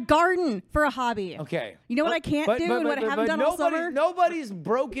 I garden for a hobby. Okay. You know what I can't do and what I haven't done all summer? Nobody's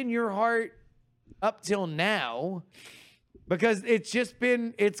broken your heart up till now because it's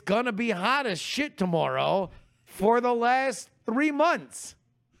going to be hot as shit tomorrow for the last 3 months.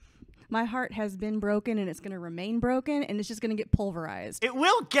 My heart has been broken and it's going to remain broken and it's just going to get pulverized. It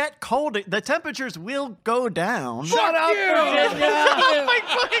will get cold. The temperatures will go down. Shut up, Virginia! Oh my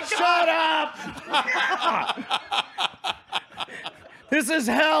fucking God. Shut up! This is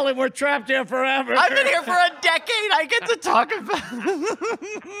hell and we're trapped here forever. I've been here for a decade. I get to talk about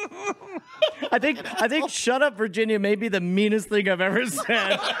it. I think shut up, Virginia may be the meanest thing I've ever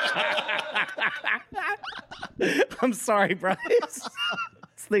said. I'm sorry, Bryce.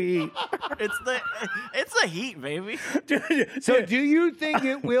 It's the heat. It's the heat, baby. So do you think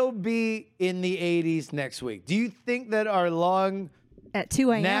it will be in the 80s next week? Do you think that our long At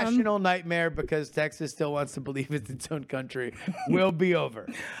 2 a.m. national nightmare, because Texas still wants to believe it's its own country, will be over?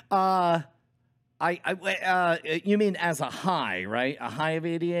 You mean as a high, right? A high of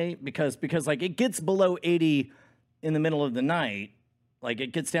 88? Because like it gets below 80 in the middle of the night. Like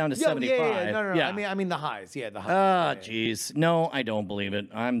it gets down to 75. Yeah. No. Yeah. I mean the highs. Yeah, the highs. Jeez. No, I don't believe it.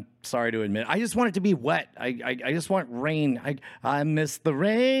 I'm sorry to admit. I just want it to be wet. I just want rain. I miss the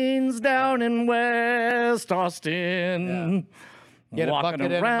rains down in West Austin. Yeah. Get a Walking bucket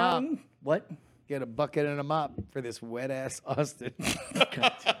and a around. mop. What? Get a bucket and a mop for this wet ass Austin.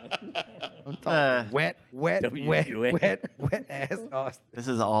 I'm talking wet ass Austin. This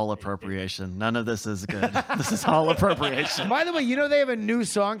is all appropriation. None of this is good. This is all appropriation. By the way, you know they have a new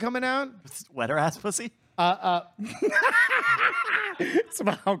song coming out? Wetter ass pussy? It's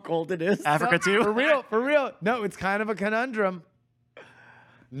about how cold it is. Africa too? For real. No, it's kind of a conundrum.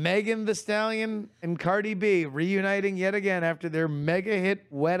 Megan Thee Stallion and Cardi B reuniting yet again after their mega hit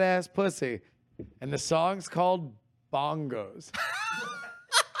Wet Ass Pussy. And the song's called bongos.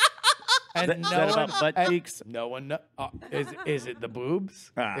 And Is that about butt cheeks? No one knows. Is it the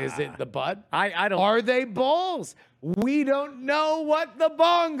boobs? Is it the butt? I don't. Are they balls? We don't know what the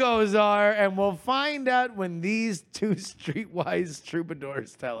bongos are, and we'll find out when these two streetwise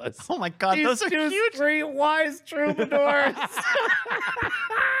troubadours tell us. Oh my God, those are huge. Streetwise troubadours.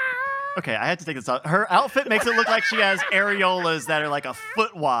 Okay, I had to take this off. Her outfit makes it look like she has areolas that are like a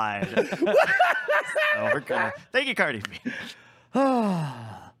foot wide. Thank you, Cardi B.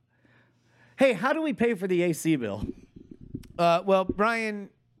 Hey, how do we pay for the AC bill? Well, Brian,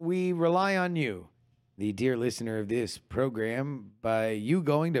 we rely on you, the dear listener of this program, by you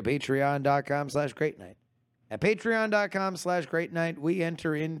going to patreon.com/great night. At patreon.com/great night, we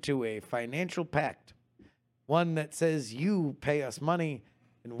enter into a financial pact, one that says you pay us money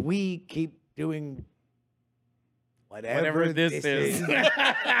and we keep doing whatever this is.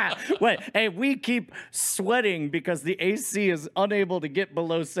 Wait, hey, we keep sweating because the AC is unable to get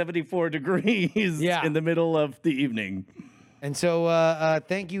below 74 degrees in the middle of the evening. And so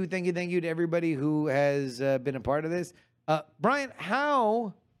thank you to everybody who has been a part of this. Brian,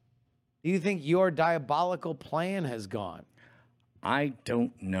 how do you think your diabolical plan has gone? I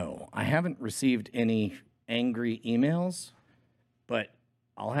don't know. I haven't received any angry emails, but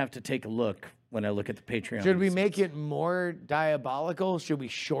I'll have to take a look when I look at the Patreon. Should we make it more diabolical? Should we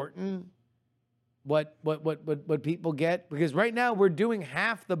shorten what people get? Because right now we're doing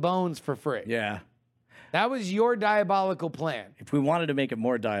half the bones for free. Yeah. That was your diabolical plan. If we wanted to make it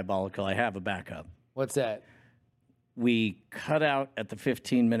more diabolical, I have a backup. What's that? We cut out at the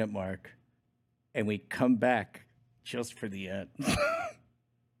 15-minute mark, and we come back just for the end.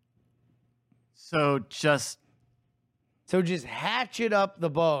 So just hatchet up the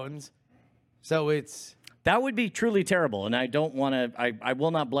bones. So it's... That would be truly terrible, and I don't want to... I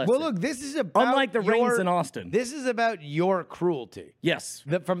will not bless it. Well, look, this is about... Unlike the rings in Austin. This is about your cruelty. Yes.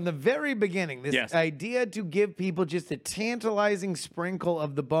 From the very beginning, this idea to give people just a tantalizing sprinkle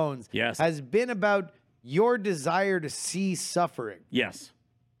of the bones has been about your desire to see suffering. Yes.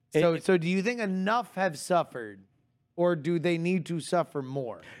 So do you think enough have suffered, or do they need to suffer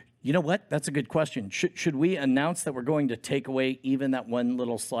more? You know what? That's a good question. Should we announce that we're going to take away even that one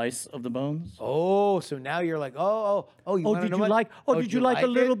little slice of the bones? Oh, so now you're like, did you like a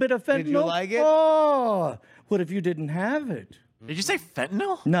little bit of fentanyl? Did you like it? Oh, what if you didn't have it? Did you say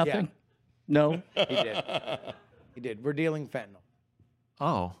fentanyl? Nothing. Yeah. No. He did. We're dealing fentanyl.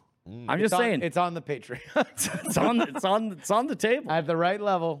 Oh. I'm just saying. It's on the Patreon. it's on the table. At the right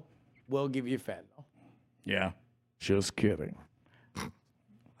level, we'll give you fentanyl. Yeah. Just kidding.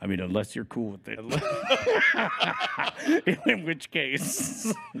 I mean, unless you're cool with it. In which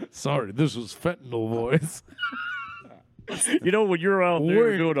case. Sorry, this was fentanyl voice. You know, when you're out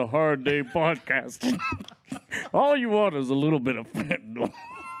there doing a hard day podcast, all you want is a little bit of fentanyl.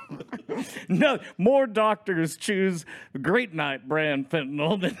 No, more doctors choose Great Night brand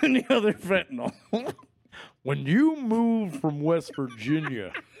fentanyl than any other fentanyl. When you move from West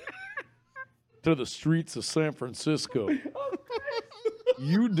Virginia to the streets of San Francisco,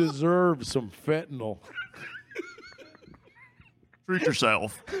 you deserve some fentanyl. Treat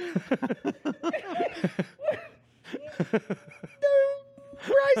yourself.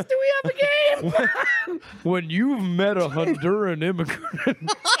 Bryce, do we have a game? When you've met a Honduran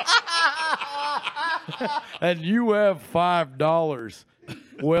immigrant and you have $5,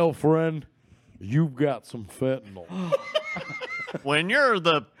 well, friend, you've got some fentanyl. When you're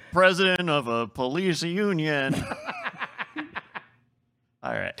the president of a police union.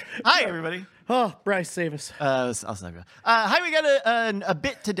 All right. Hi, everybody. Oh, Bryce, save us. Hi, we got a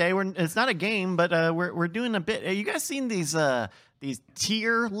bit today. It's not a game, but we're doing a bit. You guys seen these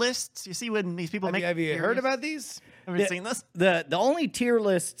tier lists? You see when these people make. Have you heard about these? Have you seen this? The only tier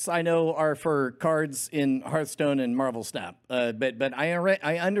lists I know are for cards in Hearthstone and Marvel Snap. But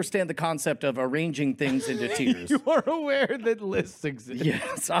I understand the concept of arranging things into tiers. You are aware that lists exist.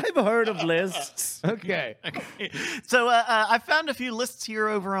 Yes, I've heard of lists. Okay. So I found a few lists here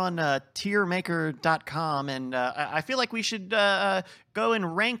over on tiermaker.com, and I feel like we should go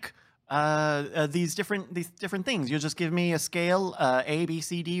and rank these different things. You'll just give me a scale, A, B,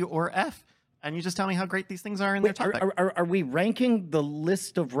 C, D, or F. And you just tell me how great these things are in their topic. Are we ranking the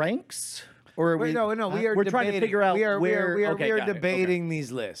list of ranks? Or are we? No. We are. We're trying to figure out where. We are okay, debating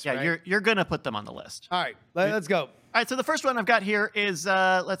these lists. Yeah, right? you're gonna put them on the list. All right, let's go. All right, so the first one I've got here is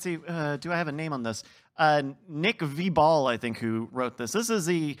let's see, do I have a name on this? Nick V. Ball, I think, who wrote this. This is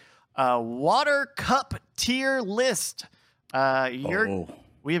the water cup tier list.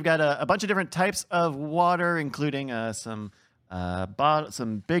 We have got a bunch of different types of water, including some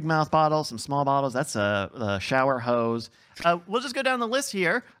some big mouth bottles, some small bottles. That's a shower hose. We'll just go down the list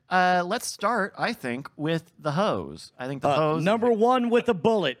here. Let's start, I think, with the hose. I think the hose. Number one with a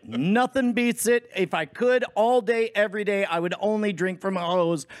bullet. Nothing beats it. If I could, all day, every day, I would only drink from a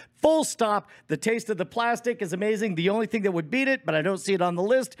hose. Full stop. The taste of the plastic is amazing. The only thing that would beat it, but I don't see it on the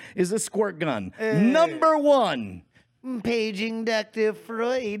list, is a squirt gun. Number one. Paging Dr.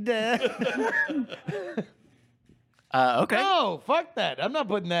 Freud. Okay. No, fuck that. I'm not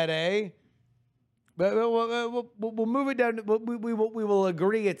putting that A. But we'll move it down. We will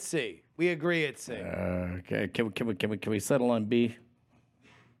agree at C. We agree at C. Okay, can we settle on B?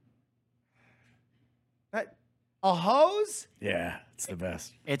 A hose? Yeah, it's the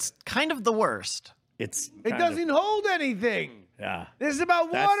best. It's kind of the worst. It doesn't hold anything. Yeah. This is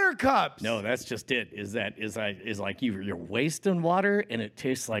about water cups. No, that's just it. Is like you're wasting water and it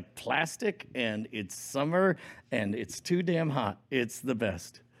tastes like plastic and it's summer and it's too damn hot. It's the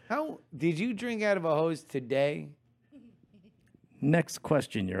best. How did you drink out of a hose today? Next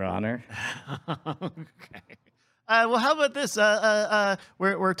question, Your Honor. Okay. Well, how about this?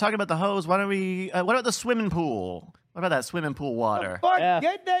 We're talking about the hose. Why don't we? What about the swimming pool? What about that swimming pool water? Fuck, F,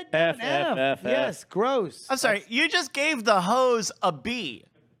 get that down. F. Yes, gross. I'm sorry. You just gave the hose a B.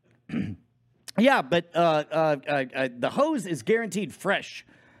 Yeah, but the hose is guaranteed fresh.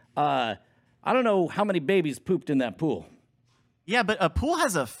 I don't know how many babies pooped in that pool. Yeah, but a pool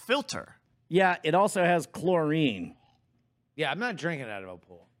has a filter. Yeah, it also has chlorine. Yeah, I'm not drinking out of a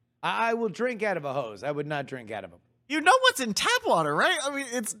pool. I will drink out of a hose. I would not drink out of a pool. You know what's in tap water, right? I mean,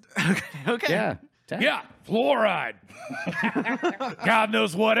 it's okay. Yeah. Yeah, fluoride. God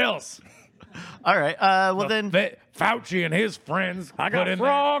knows what else. All right. Well, then. Fauci and his friends. I got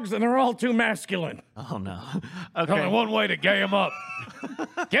frogs, and they're all too masculine. Oh no. There's Okay. only one way to gay them up.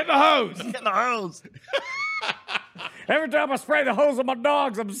 Get the hose. Get the hose. Every time I spray the hose on my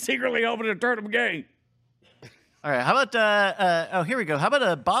dogs, I'm secretly hoping to turn them gay. All right. How about? Here we go. How about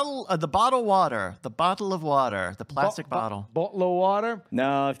a bottle? The bottle water. The bottle of water. The plastic bottle. Bottle of water?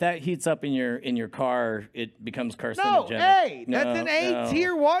 No, if that heats up in your car, it becomes No, carcinogenic. hey, that's an No,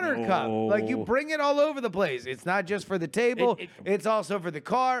 A-tier water no. cup. Like, you bring it all over the place. It's not just for the table. It's also for the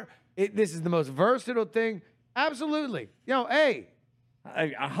car. This is the most versatile thing. Absolutely. A.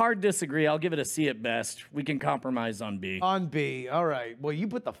 I hard disagree. I'll give it a C at best. We can compromise on B. On B. All right. Well, you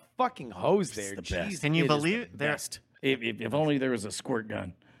put the fucking hose there. the Jeez. best. Can you It is believe the it? There- best. If only there was a squirt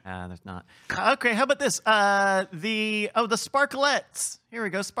gun. There's not. Okay. How about this? The sparklets. Here we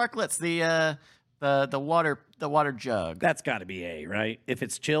go. Sparklets. The water jug. That's got to be A, right? If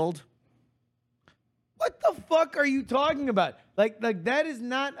it's chilled. What the fuck are you talking about? Like that is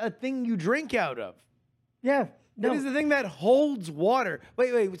not a thing you drink out of. Yeah. That is the thing that holds water.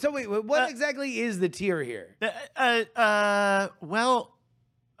 Wait. So what exactly is the tier here? Well,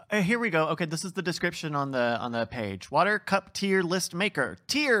 here we go. Okay, this is the description on the page. Water cup tier list maker.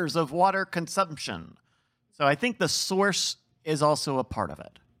 Tiers of water consumption. So I think the source is also a part of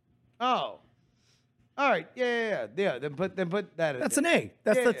it. Oh. All right. Yeah. Then put that. That's an A.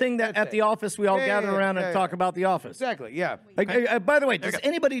 That's Yeah, the thing that that's at the A. office we all Yeah, gather yeah, around yeah, and yeah. talk about the office. Exactly. Yeah. By the way, does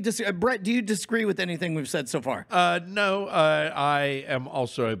anybody disagree? Brett, do you disagree with anything we've said so far? No, I am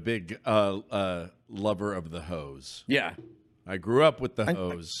also a big lover of the hose. Yeah. I grew up with the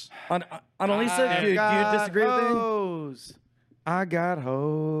hose. Annalisa, do you disagree with anything? hose. I got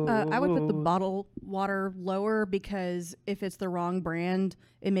hose. I would put the bottle water lower because if it's the wrong brand,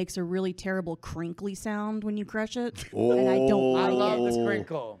 it makes a really terrible crinkly sound when you crush it, and I don't I like love it. this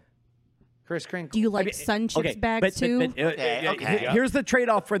crinkle. Chris Crinkle. Do you like Sun Chips bags too? Okay. Here's the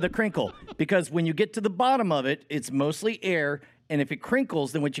trade-off for the crinkle, because when you get to the bottom of it, it's mostly air, and if it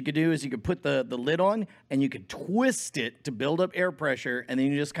crinkles, then what you could do is you could put the lid on, and you could twist it to build up air pressure, and then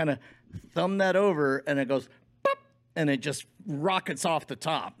you just kind of thumb that over, and it goes, pop, and it just rockets off the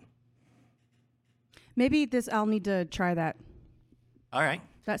top. Maybe I'll need to try that. All right.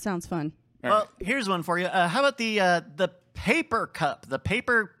 That sounds fun. Well, here's one for you. How about the paper cup? The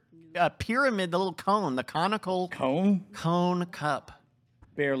paper pyramid, the little cone, the conical Cone? cone cup.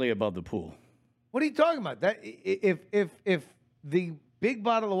 Barely above the pool. What are you talking about? That if the big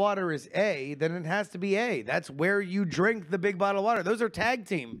bottle of water is A, then it has to be A. That's where you drink the big bottle of water. Those are tag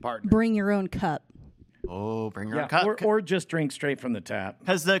team partners. Bring your own cup. Oh, bring your own cup. Or just drink straight from the tap.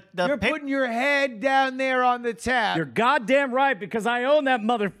 Because the You're putting your head down there on the tap. You're goddamn right, because I own that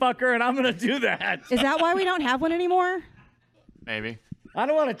motherfucker, and I'm going to do that. Is that why we don't have one anymore? maybe. I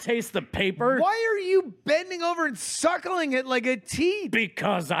don't want to taste the paper. Why are you bending over and suckling it like a teat?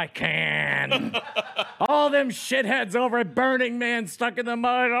 Because I can. All them shitheads over at Burning Man stuck in the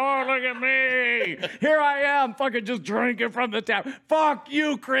mud. Oh, look at me. Here I am, fucking just drinking from the tap. Fuck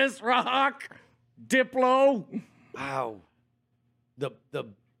you, Chris Rock. Diplo. Wow. The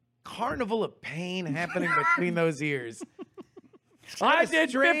carnival of pain happening between those ears. I did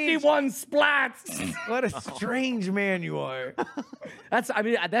strange- 51 splats. What a strange man you are.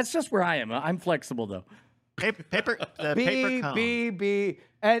 That's just where I am. I'm flexible though. Paper B, cone. B.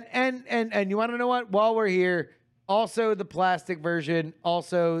 And you want to know what? While we're here, also the plastic version,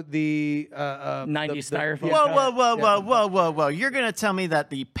 also the 90s styrofoam. Whoa. You're going to tell me that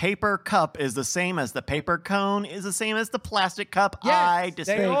the paper cup is the same as the paper cone is the same as the plastic cup? Yes, I they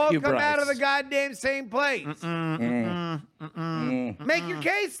disagree. all you, come out of the Bryce. goddamn same place. Make your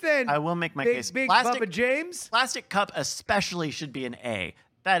case then. I will make my big, case. Big Plastic- Bubba James. Plastic cup especially should be an A.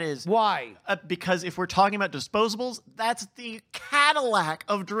 That is Why? because if we're talking about disposables, that's the Cadillac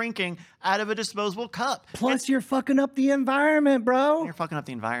of drinking out of a disposable cup. Plus, you're fucking up the environment, bro. You're fucking up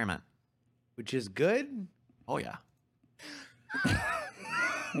the environment. Which is good. Oh yeah.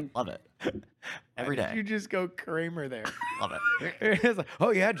 Love it. Every You day. just go Kramer there. Love it. It's like,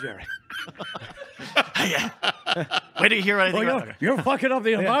 oh yeah, Jerry. Yeah. Wait till you hear what I think about it. You're fucking up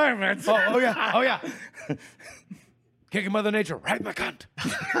the environment. Oh yeah. Kicking Mother Nature right in the cunt.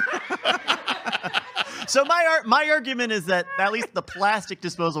 So my argument is that at least the plastic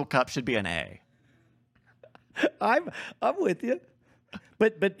disposable cup should be an A. I'm with you,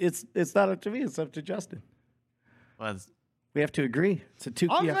 but it's not up to me. It's up to Justin. Was We have to agree. It's a two.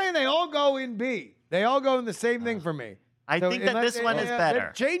 I'm saying they all go in B. They all go in the same thing for me. I think that this one is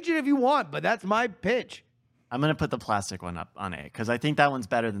better. Change it if you want, but that's my pitch. I'm gonna put the plastic one up on A because I think that one's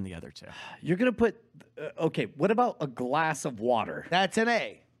better than the other two. You're gonna put. Okay. What about a glass of water? That's an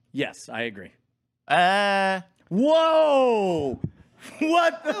A. Yes, I agree. What Whoa!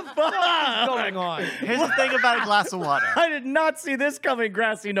 What the is fuck? going on? Here's the thing about a glass of water. I did not see this coming,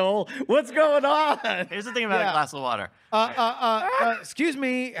 Grassy Knoll. What's going on? Here's the thing about Yeah. a glass of water. Excuse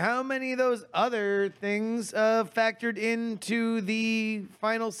me. How many of those other things factored into the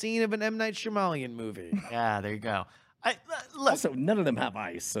final scene of an M. Night Shyamalan movie? Yeah, there you go. Look, Also, none of them have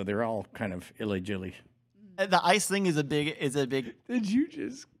ice, so they're all kind of illy-jilly. the ice thing is a big. Did you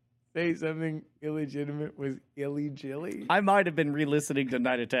just say something illegitimate was illy-jilly? I might have been re-listening to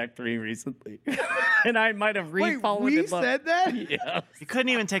Night Attack 3 recently, and I might have Wait, re-followed we him up. said that? Yeah. You couldn't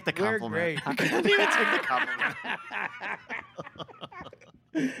even take the We're compliment. great. You couldn't even take the compliment.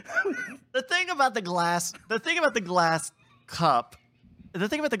 The thing about the glass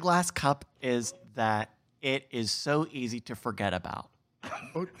cup is that it is so easy to forget about.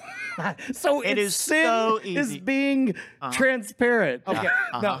 So It its is sin so is easy. being transparent. Okay.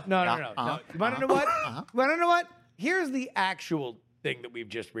 No. You want to know what? Uh-huh. You want to know what? Here's the actual thing that we've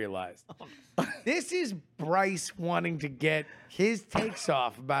just realized. This is Bryce wanting to get his takes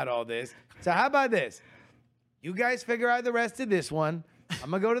off about all this. So how about this? You guys figure out the rest of this one.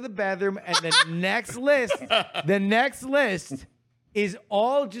 I'm gonna go to the bathroom, and the next list is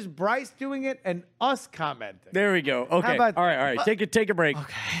all just Bryce doing it and us commenting. There we go. Okay. about- all right. Take a break.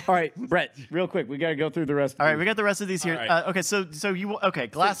 Okay. All right, Brett, real quick. We got to go through the rest. All right, we got the rest of these here. All right. Okay, so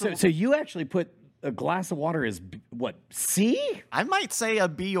glass. So you actually put a glass of water is what, C? I might say a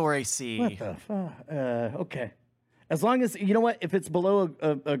B or a C. What the fuck? Okay. As long as you know what, if it's below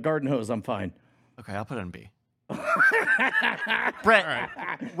a garden hose, I'm fine. Okay, I'll put it in B. Brett,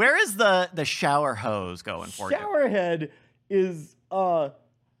 where is the shower hose going for you? Shower head is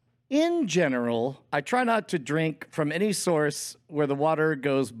in general, I try not to drink from any source where the water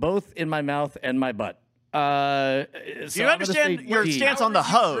goes both in my mouth and my butt. Do you understand your stance on the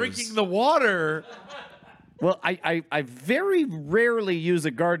hose? Drinking the water. Well, I very rarely use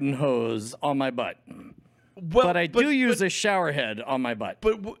a garden hose on my butt, Well, but I do use a shower head on my butt.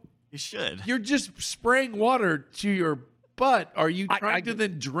 But You should. you're just spraying water to your butt. Are you trying to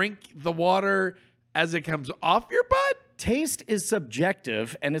then drink the water as it comes off your butt? Taste is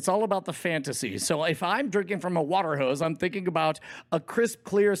subjective, and it's all about the fantasy. So if I'm drinking from a water hose, I'm thinking about a crisp,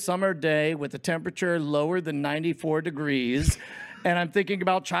 clear summer day with a temperature lower than 94 degrees, and I'm thinking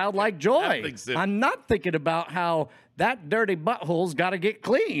about childlike joy. Nothing's in- I'm not thinking about how that dirty butthole's got to get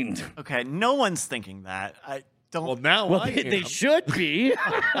cleaned. Okay, no one's thinking that. I don't. Well, now Well, I they am. should be.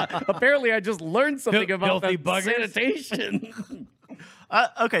 Apparently, I just learned something about Filthy that buggers. sanitation.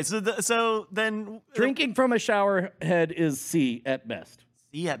 Okay, so then Drinking from a shower head is C at best.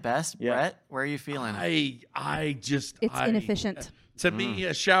 C at best. Yeah. Brett, where are you feeling it? It's inefficient. To me,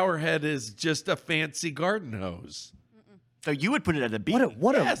 a shower head is just a fancy garden hose. So you would put it at a B.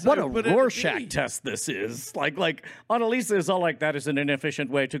 What Yes, a I would put it at a Rorschach B. test this is. Like Annalisa is all like, that is an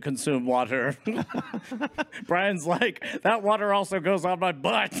inefficient way to consume water. Brian's like, that water also goes on my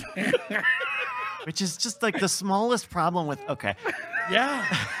butt. Which is just like the smallest problem with. Okay. Yeah.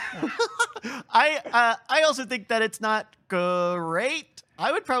 I also think that it's not great.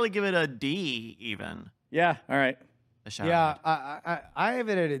 I would probably give it a D even. Yeah, all right. A shower Yeah, head. I have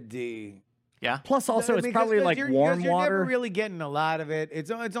it at a D. Yeah. Plus, also, it's Because- probably because like you're warm never water. really getting a lot of it. It's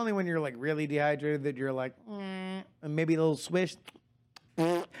only when you're like really dehydrated that you're like, and maybe a little swish.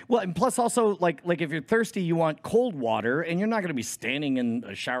 Well, and plus, also, like if you're thirsty, you want cold water, and you're not going to be standing in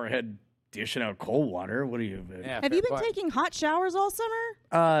a shower head dishing out cold water. What are you? Yeah, Have you been taking hot showers all summer?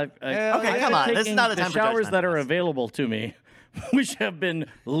 Yeah, Okay, I've come been on. This is taking not the time for showers judgment that on are this. available to me, which have been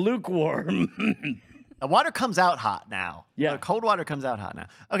lukewarm. The water comes out hot now. Yeah. The cold water comes out hot now.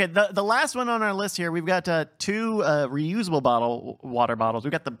 Okay, the last one on our list here, we've got 2 reusable water bottles.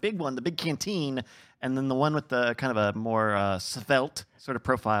 We've got the big one, the big canteen, and then the one with the kind of a more svelte sort of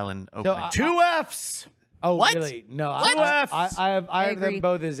profile and opening. 2 Fs. Oh, What? really? No, What? I have them agree.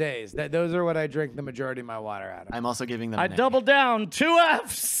 both as A's. Those are what I drink the majority of my water out of. I'm also giving them I an A. double down. 2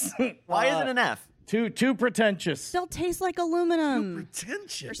 Fs. Why is it an F? Too pretentious. They'll taste like aluminum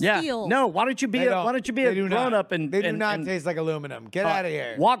Pretentious. or Yeah. steel. No. Why don't you be They don't. a They do grown not. up and They do and- not and, taste like aluminum. Get out of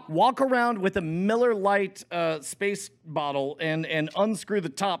here. Walk around with a Miller Lite space bottle and unscrew the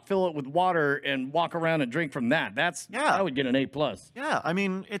top, fill it with water, and walk around and drink from that. Yeah. I would get an A+. Yeah, I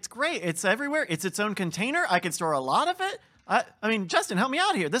mean, it's great. It's everywhere. It's its own container. I can store a lot of it. I mean, Justin, help me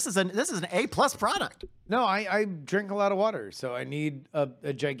out here. This is an A+ product. No, I drink a lot of water, so I need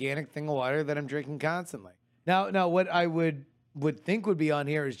a gigantic thing of water that I'm drinking constantly. Now, what I would think would be on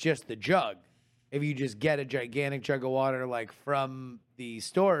here is just the jug. If you just get a gigantic jug of water, like from the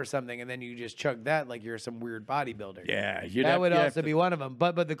store or something, and then you just chug that like you're some weird bodybuilder. Yeah, that would also be one of them.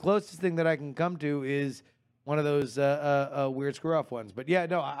 But the closest thing that I can come to is one of those weird screw off ones. But yeah,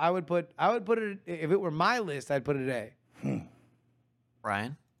 no, I would put it, if it were my list, I'd put it at A.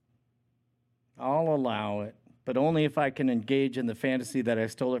 Brian? I'll allow it, but only if I can engage in the fantasy that I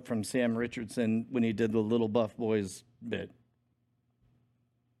stole it from Sam Richardson when he did the Little Buff Boys bit.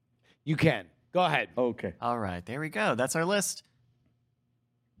 You can go ahead. Okay. All right, there we go. That's our list.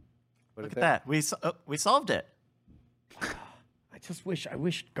 Put Look it at there. that. We solved it. I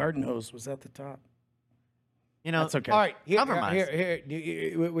wish Garden Hose was at the top. You know, That's okay. All right, Compromise.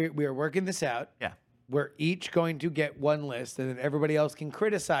 we are working this out. Yeah. We're each going to get one list, and then everybody else can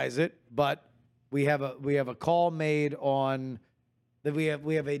criticize it. But we have a call made on that. We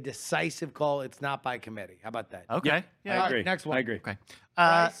have a decisive call. It's not by committee. How about that? Okay. Yeah. I agree. next one. I agree. Okay.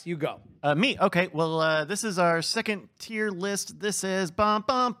 Bryce, you go. Me. Okay. Well, this is our second tier list. This is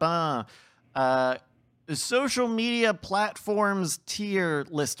the social media platforms tier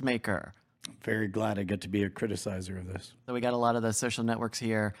list maker. Very glad I get to be a criticizer of this. So we got a lot of the social networks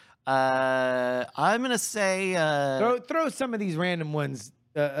here. I'm gonna say Throw some of these random ones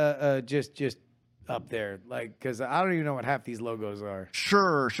just up there, like, because I don't even know what half these logos are.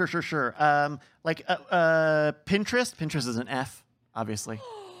 sure. Like Pinterest. Pinterest is an F, obviously.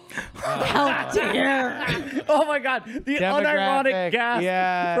 How dare! Oh my God! The Demographic, unironic gasp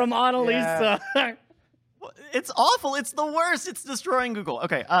yeah, from Annalisa. It's awful. It's the worst. It's destroying Google.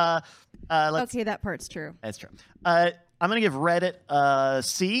 Okay. Let's. Okay, that part's true. That's true. I'm gonna give Reddit a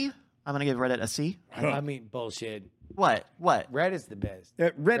C. I'm gonna give Reddit a C. I mean, bullshit. What? Reddit's the best.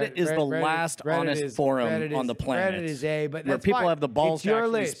 Reddit is the last honest forum on the planet. Reddit is A, but where that's people fine. have the balls It's to your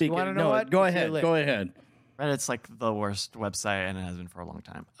actually list. speak. You want to it. know No, what? Go It's your ahead. list. Go ahead. Reddit's like the worst website and it has been for a long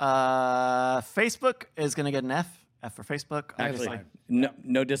time. Facebook is gonna get an F. F for Facebook. Actually, obviously.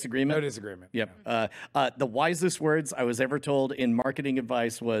 no disagreement. No disagreement. Yep. The wisest words I was ever told in marketing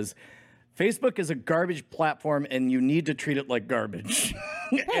advice was, Facebook is a garbage platform and you need to treat it like garbage.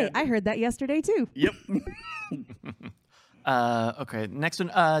 Hey, I heard that yesterday too. Yep. Okay, next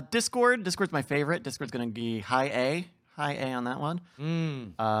one. Discord. Discord's my favorite. Discord's gonna be high A. High A on that one.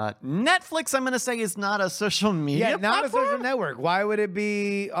 Netflix, I'm gonna say, is not a social media Yeah, not a platform. social network. Why would it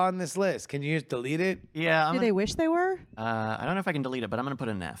be on this list? Can you just delete it? Yeah, Do they wish they were? I don't know if I can delete it, but I'm gonna put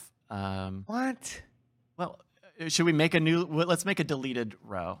an F. What? Well, should we make a new? Let's make a deleted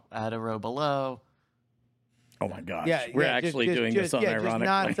row. Add a row below. Oh my gosh. Yeah, We're yeah, actually doing just this unironically. just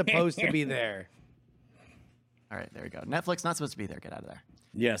not supposed to be there. All right, there we go. Netflix not supposed to be there. Get out of there.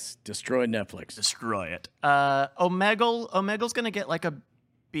 Yes, destroy Netflix. Destroy it. Omegle's gonna get like a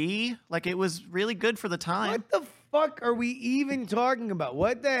B. Like it was really good for the time. What the fuck are we even talking about?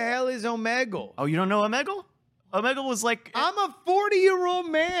 What the hell is Omegle? Oh, you don't know Omegle? Omegle was like I'm a 40-year-old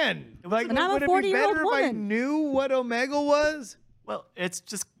man. Like, And I'm a would it be 40-year-old better if I woman. knew what Omegle was? well,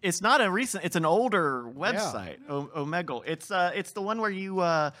 it's not a recent. It's an older website. Omegle. It's the one where you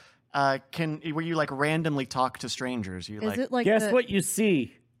where you like randomly talk to strangers. You Is like it like Guess the what you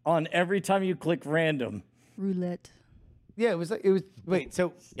see on every time you click random? roulette? Yeah, it was. Wait,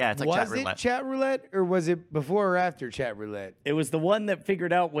 so Yeah, it's like was chat roulette. it chat roulette or was it before or after chat roulette? It was the one that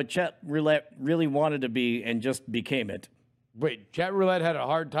figured out what chat roulette really wanted to be and just became it. Wait, chat roulette had a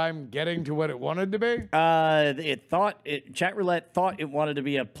hard time getting to what it wanted to be? Chat roulette thought it wanted to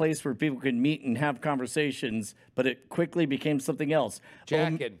be a place where people could meet and have conversations, but it quickly became something else.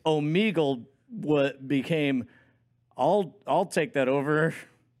 Jackin'. Omegle became, I'll take that over.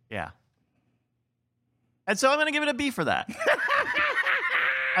 yeah. And so I'm gonna give it a B for that.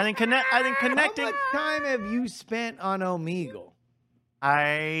 I think connecting. How much time have you spent on Omegle?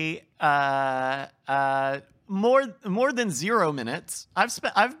 More than 0 minutes. I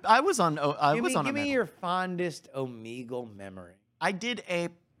was on Give me Omegle. your fondest Omegle memory. I did a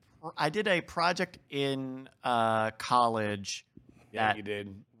project in college that you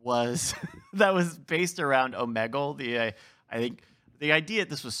did. was that was based around Omegle. I think the idea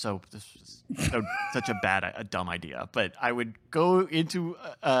this was such a dumb idea, but I would go into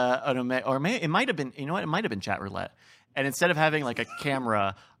an Omegle, or it might have been, it might have been chat roulette, and instead of having like a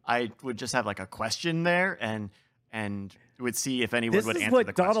camera, I would just have like a question there, and would see if anyone This would is answer what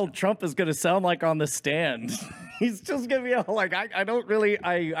the Donald question. Trump is going to sound like on the stand. He's just going to be all like, I don't really,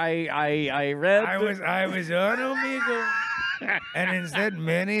 I read. I was on Omegle, and instead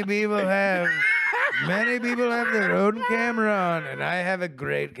many people have their own camera on, and I have a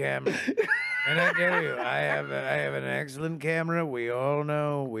great camera. And I tell you, I have an excellent camera. We all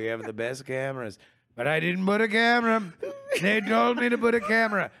know we have the best cameras. But I didn't put a camera. They told me to put a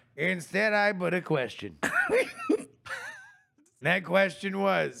camera. Instead, I put a question. That question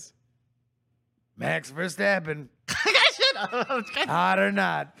was, Max Verstappen, hot or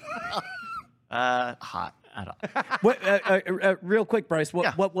not? Hot. I don't. What, real quick, Bryce,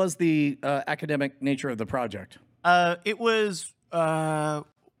 Yeah. what was the academic nature of the project? It was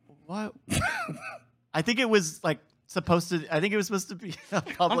what? I think it was like supposed to. I think it was supposed to be a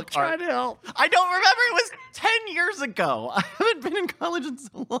public art. to help. I don't remember. It was 10 years ago. I haven't been in college in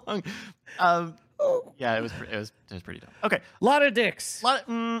so long. Yeah, it was pretty dumb. Okay, A lot of dicks.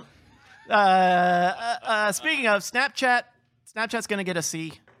 speaking of Snapchat, Snapchat's gonna get a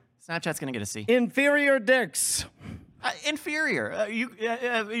C. Snapchat's gonna get a C. Inferior dicks. Inferior.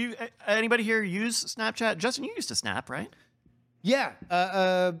 Anybody here use Snapchat? Justin, you used to Snap, right? Yeah,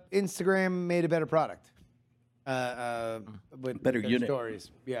 Instagram made a better product. With Better their unit. stories.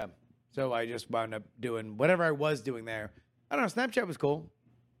 Yeah. So I just wound up doing whatever I was doing there. I don't know. Snapchat was cool.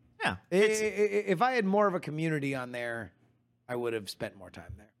 Yeah. If I had more of a community on there, I would have spent more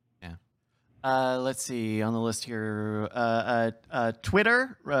time there. Yeah. Let's see on the list here.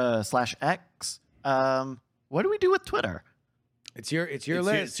 Twitter /X. What do we do with Twitter? It's your It's list.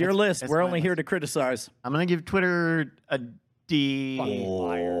 It's your list. it's We're my only here list. to criticize. I'm gonna give Twitter a D.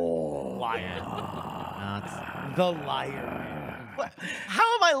 Liar. No, it's- The liar. What? How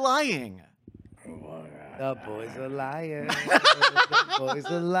am I lying? The boy's a liar. The boy's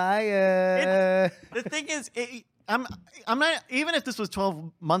a liar. The thing is, I'm not. Even if this was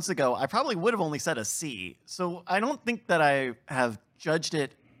 12 months ago, I probably would have only said a C. So I don't think that I have judged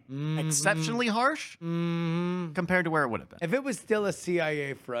it exceptionally harsh compared to where it would have been. If it was still a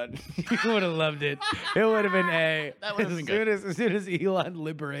CIA front, you would have loved it. It would have been A. That would have been good. As soon as Elon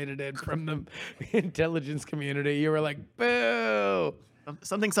liberated it from the intelligence community, you were like, boo.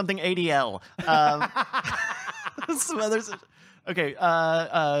 Something ADL. Some others. Okay.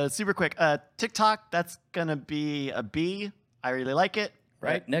 Super quick. TikTok. That's gonna be a B. I really like it.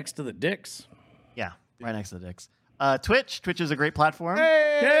 Right next to the dicks. Yeah. Right next to the dicks. Twitch. Twitch is a great platform.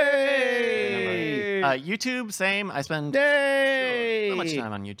 Hey! YouTube. Same. I spend Yay! so much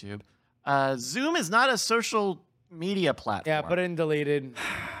time on YouTube. Zoom is not a social media platform. Yeah, put it in deleted.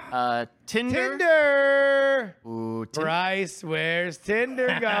 Tinder. Tinder! Ooh, Bryce, where's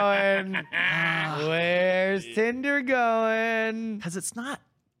Tinder going? Where's Tinder going? Because it's not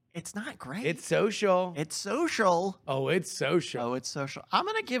great. It's social. It's social. Oh, it's social. Oh, it's social. I'm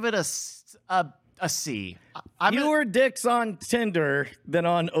gonna give it a C. Fewer dicks on Tinder than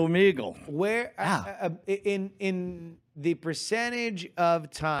on Omegle. Where Yeah. in the percentage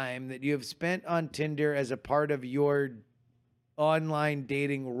of time that you have spent on Tinder as a part of your online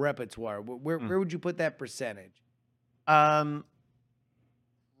dating repertoire, where would you put that percentage?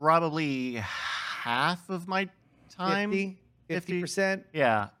 Probably half of my time. 50? 50%?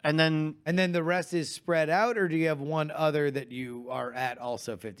 Yeah, and then And then the rest is spread out, or do you have one other that you are at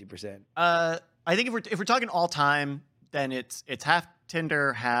also 50%? I think if we're talking all time, then it's half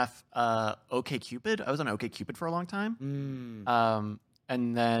Tinder, half OkCupid. I was on OkCupid for a long time.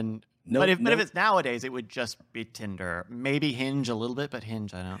 And then but if it's nowadays, it would just be Tinder. Maybe Hinge a little bit, but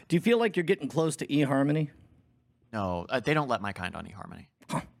Hinge I don't. Do you feel like you're getting close to eHarmony? No, they don't let my kind on eHarmony.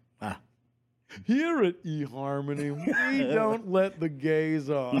 Here at eHarmony, we don't let the gays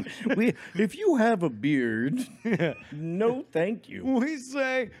on. If you have a beard, no thank you. We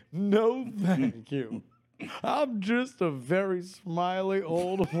say no thank you. I'm just a very smiley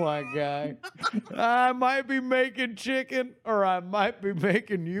old white guy. I might be making chicken or I might be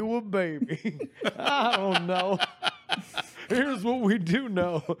making you a baby. I don't know. Here's what we do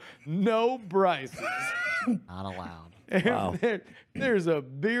know. No Bryces. Not allowed. Wow. There's a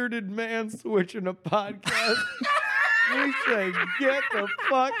bearded man switching a podcast. We say, get the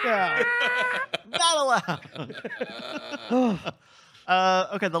fuck out. Not allowed.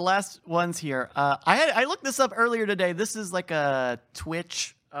 Okay, the last ones here. I looked this up earlier today. This is like a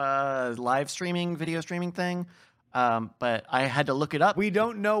Twitch live streaming, video streaming thing. But I had to look it up. We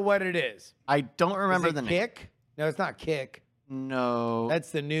don't know what it is. I don't remember Is it the name. Kick? No, it's not Kick. No,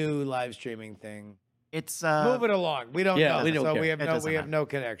 That's the new live streaming thing. it's Move it along. We don't know. we don't so care. we have It no doesn't no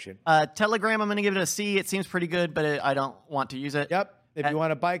connection. Telegram. I'm gonna give it a C. It seems pretty good, but I don't want to use it. Yep. If you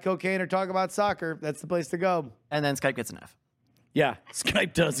want to buy cocaine or talk about soccer, that's the place to go. And then Skype gets an F. Yeah,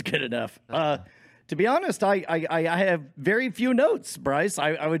 Skype does get enough. To be honest, I have very few notes, Bryce.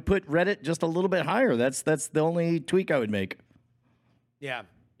 I would put Reddit just a little bit higher. That's the only tweak I would make. Yeah.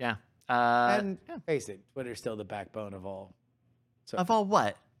 Yeah. And face it, Twitter's still the backbone of all Of all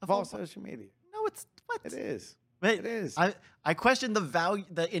what? of all social media. No, it's what? It is. Wait, It is. I question the value,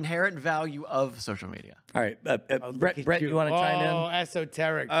 the inherent value of social media. All right, Look at Brett, you want to chime Oh, in?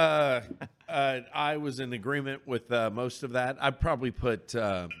 esoteric. I was in agreement with most of that. I'd probably put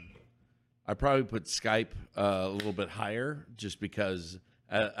Skype a little bit higher, just because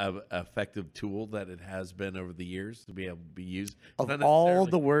an effective tool that it has been over the years to be able to be used. Of Not all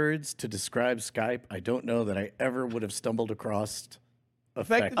necessarily- the words to describe Skype, I don't know that I ever would have stumbled across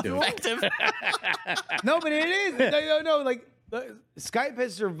effective. Effective. No, but it is. No. Like Skype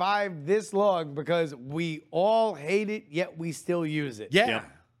has survived this long because we all hate it, yet we still use it. yeah.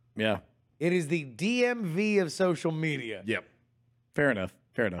 Yeah, It is the DMV of social media. Yep. fair enough.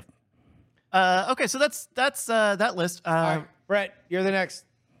 Fair enough. Okay, so that's that list. All right, Brett, you're the next.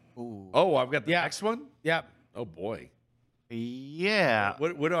 Oh, I've got the Yeah. next one. Yep. Oh boy. Yeah,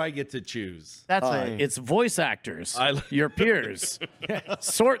 What do I get to choose? that's It's voice actors, I- your peers.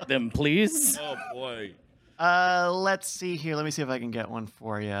 Sort them, please. Oh boy. Let's see here. Let me see if I can get one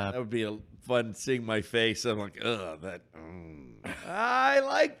for you. That would be fun seeing my face. I'm like, ugh, that. I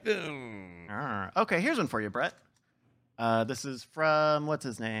like them. Okay, here's one for you, Brett. This is from what's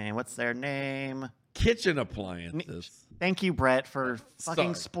his name? What's their name? Kitchen appliances. Thank you, Brett, for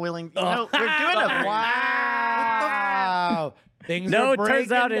fucking Sorry. spoiling. No, we're doing a Wow. Things No, are it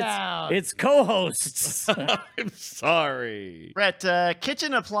turns out breaking down. it's co-hosts. I'm sorry. Brett,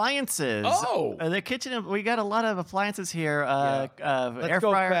 kitchen appliances. Oh. The kitchen. We got a lot of appliances here. Let's Air go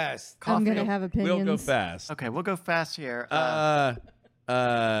fryer, fast. I'm coffee. gonna have opinions. We'll go fast. Okay, we'll go fast here.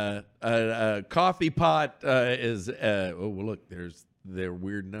 Coffee pot is. Oh, well, look, there's their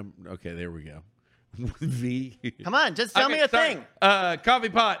weird number. Okay, there we go. V. Come on, just tell me a sorry. thing. Coffee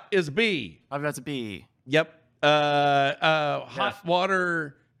pot is B. I've got to be. Yep. Hot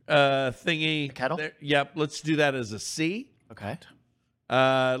water thingy. Kettle? Yep. Let's do that as a C. Okay.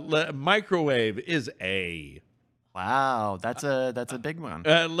 Microwave is A. Wow, that's a big one.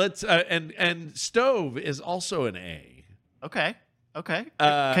 Let's and stove is also an A. Okay.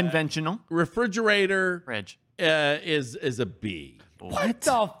 Uh, Conventional Refrigerator fridge. is a B. What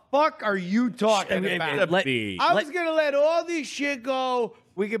the fuck are you talking about? A B. I was gonna let all this shit go.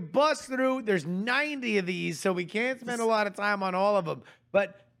 We could bust through. There's 90 of these, so we can't spend a lot of time on all of them.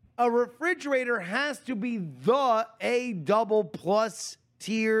 But a refrigerator has to be the A double plus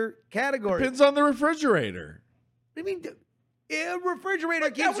tier category. Depends on the refrigerator. I mean, a refrigerator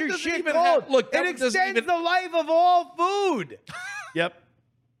But that keeps one your doesn't shit even cold. have- look, that it one doesn't extends even- the life of all food. Yep.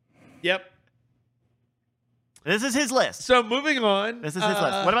 This is his list. So moving on. This is his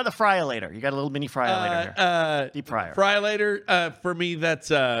list. What about the fryer-later? You got a little mini fryer-later here. Deep fryer. Fryer-later, for me, that's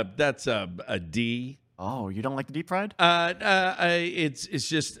a D. Oh, you don't like the deep fried? It's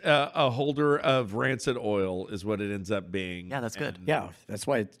just a holder of rancid oil is what it ends up being. Yeah, that's good. Yeah, that's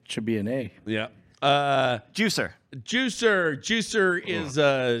why it should be an A. Yeah. Juicer. Juicer is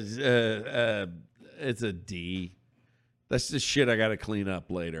it's a D. That's the shit I got to clean up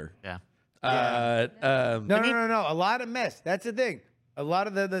later. Yeah. No. A lot of mess. That's the thing. A lot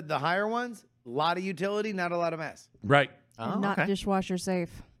of the higher ones, a lot of utility, not a lot of mess. Right. Oh, Not okay. dishwasher safe.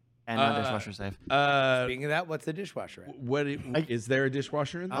 And not dishwasher safe. Speaking of that, what's the dishwasher at? Is there a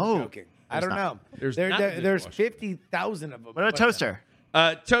dishwasher in there? I'm joking. I don't know. There's There- not there- a there's dishwasher. 50,000 of them. What about toaster?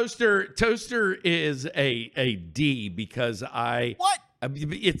 Toaster is a D because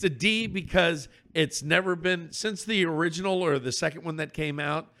it's a D because it's never been since the original or the second one that came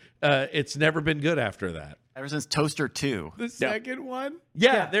out. It's never been good after that. Ever since Toaster 2. The second one?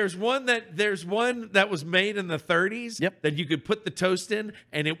 Yeah, there's one that was made in the 30s. Yep. That you could put the toast in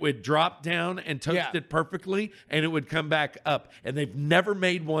and it would drop down and toast Yeah. it perfectly and it would come back up. And they've never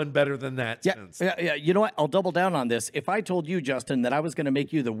made one better than that since. Yeah. You know what? I'll double down on this. If I told you, Justin, that I was going to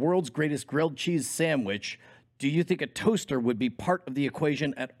make you the world's greatest grilled cheese sandwich, do you think a toaster would be part of the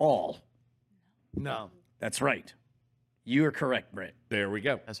equation at all? No. That's right. You are correct, Brett. There we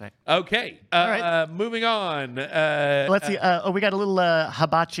go. That's right. Okay. right. Moving on. Let's see. We got a little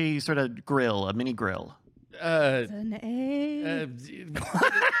hibachi sort of grill, a mini grill. An A.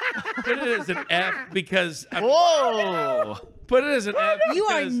 Put it as an F because Whoa! put it as an F. You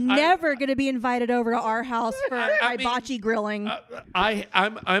are because never going to be invited over to our house for I mean, hibachi grilling.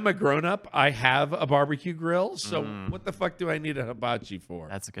 I'm a grown up. I have a barbecue grill, so what the fuck do I need a hibachi for?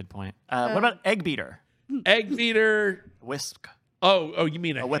 That's a good point. What about egg beater? Egg beater. Whisk. Oh, you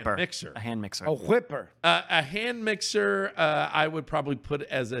mean a whipper. hand mixer? A hand mixer. A whipper. A hand mixer. I would probably put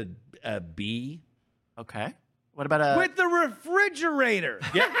as a B. Okay. What about a With the refrigerator.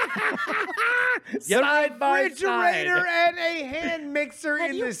 Side by Refrigerator side. and a hand mixer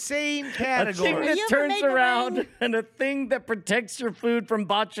in the same A thing category. that you ever turns made the around ring? and a thing that protects your food from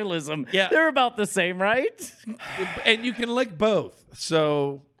botulism. Yeah. They're about the same, right? And you can lick both.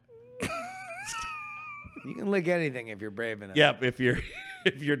 So, You can lick anything if you're brave enough. yep, if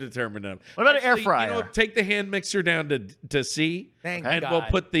you're determined enough. What about an air Actually, fryer? You know, take the hand mixer down to C, Thank and God. we'll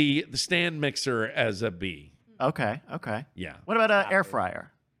put the stand mixer as a B. Okay. Yeah. What about an air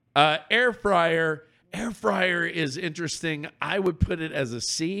fryer? Air fryer. Air fryer is interesting. I would put it as a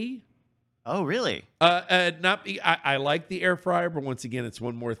C. Oh, really? Not. I like the air fryer, but once again, it's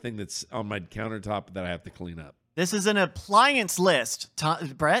one more thing that's on my countertop that I have to clean up. This is an appliance list,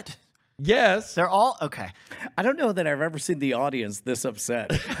 Brett. Yes. They're all okay. I don't know that I've ever seen the audience this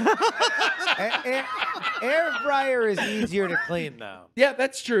upset. Air fryer is easier to clean, though. Yeah,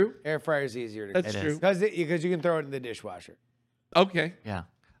 that's true. Air fryer is easier to That's clean. true. Because you can throw it in the dishwasher. Okay. Yeah.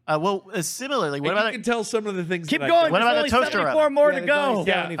 Similarly, what And about you can tell some of the things. Keep that I going. can- What about There's a only toaster 74 oven? more Yeah, to there's only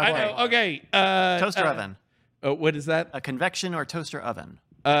go. Yeah, 74. I know. Okay. toaster oven? What is that? A convection or toaster oven?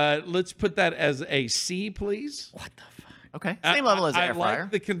 Let's put that as a C, please. Okay. Same level as I air fryer.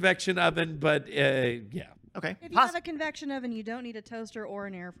 like the convection oven, but yeah. Okay. If you have a convection oven, you don't need a toaster or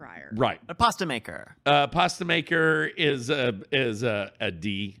an air fryer. Right. A pasta maker. Pasta maker is a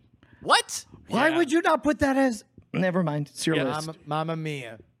D. What? Why Yeah. would you not put that as? Never mind. It's your Yeah. list. Mamma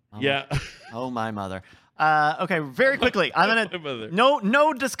mia. Yeah. Oh my mother. Okay, very quickly. I'm My gonna mother.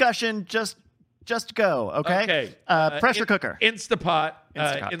 no discussion. Just go. Okay. Okay. Pressure cooker. Instapot.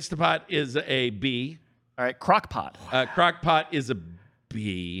 Instapot. Instapot is a B. All right. Crock pot. Crockpot is a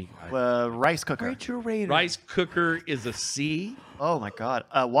B. Rice cooker. Refrigerator. Rice cooker is a C. Oh my god.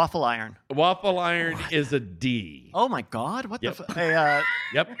 Waffle iron. Waffle iron is a D. Oh my god. What Yep. the?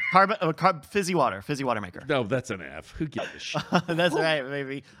 Yep. Fizzy water maker. No, that's an F. Who gives a shit? That's right,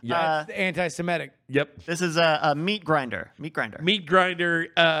 maybe. Yeah. Anti-Semitic. Yep. This is a meat grinder. Meat grinder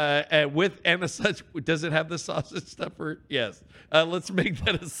with and a such. Does it have the sausage stuffer? Yes. Let's make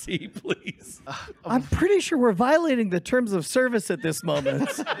that a C, please. I'm pretty sure we're violating the terms of service at this moment.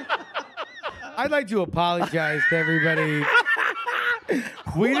 I'd like to apologize to everybody.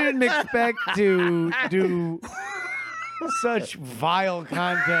 We didn't expect to do such vile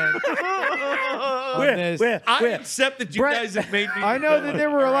content on this. I accept that you Brett, guys have made me. I know that there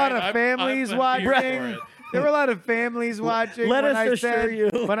were a lot of I'm families here watching. for it. There were a lot of families watching. Let when us I assure said, you.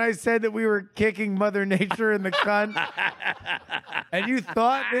 When I said that we were kicking Mother Nature in the cunt, and you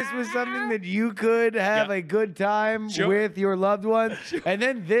thought this was something that you could have Yeah. a good time Sure. with your loved ones, and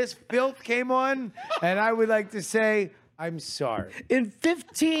then this filth came on, and I would like to say, I'm sorry. In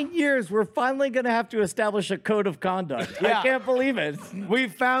 15 years, we're finally going to have to establish a code of conduct. Yeah. I can't believe it. We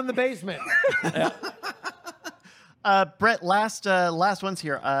found the basement. Brett, last one's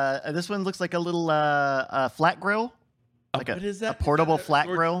here. This one looks like a little flat grill. Like What is that? A portable flat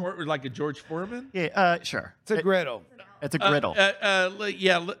George grill. like a George Foreman? Yeah, sure. It's a griddle. It's a griddle.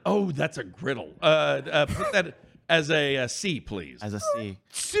 Oh, that's a griddle. Put that as a C, please. as a C.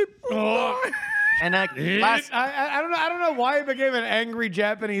 And last, I don't know why he became an angry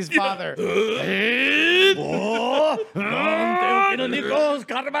Japanese father.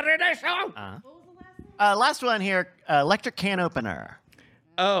 last one here, electric can opener.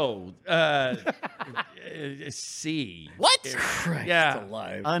 Oh, C. What? Christ Yeah.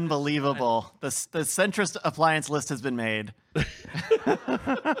 alive. Unbelievable. The centrist appliance list has been made.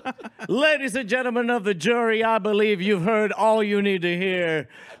 Ladies and gentlemen of the jury, I believe you've heard all you need to hear.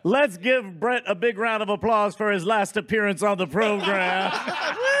 Let's give Brett a big round of applause for his last appearance on the program.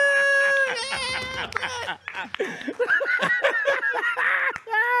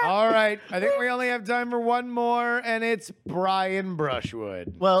 All right, I think we only have time for one more, and it's Brian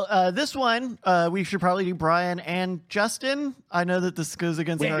Brushwood. Well, this one, we should probably do Brian and Justin. I know that this goes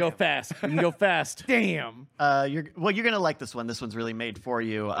against We can our... go fast. We can go fast. Damn. You're going to like this one. This one's really made for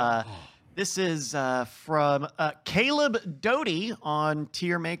you. This is from Caleb Doty on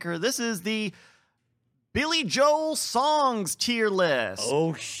Tier Maker. This is the Billy Joel songs tier list.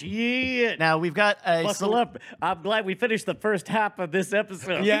 Oh, shit. Now, we've got a... Buckle up. I'm glad we finished the first half of this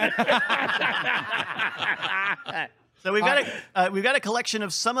episode. Yeah. So we've got a collection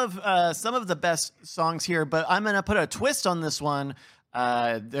of some of the best songs here, but I'm gonna put a twist on this one.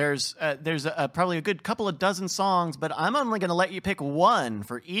 There's probably a good couple of dozen songs, but I'm only gonna let you pick one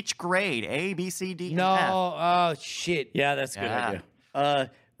for each grade: A, B, C, D, and No. F. Oh shit. Yeah, that's a good Yeah.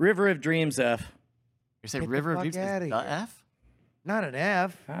 idea. River of Dreams, F. You say Get the River of fuck Dreams is outta the here. F? Not an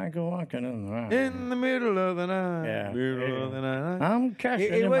F. I go walking in the night. In the middle of the night. Yeah. Middle of the night. I'm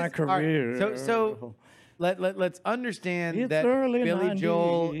cashing in my all right, career. So let's understand It's that early Billy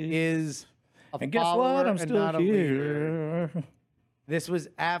Joel 90s. is a and guess follower what? I'm and still not a leader. here. This was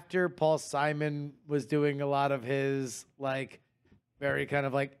after Paul Simon was doing a lot of his like very kind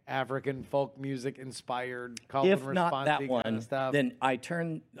of like African folk music inspired call If and not response that kind one, of stuff. then I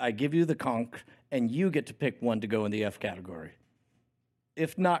give you the conch, and you get to pick one to go in the F category.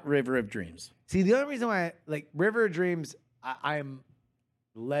 If not River of Dreams. See, the only reason why I, like River of Dreams, I'm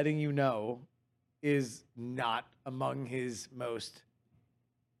letting you know, is not among his most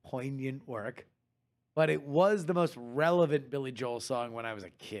poignant work, but it was the most relevant Billy Joel song when I was a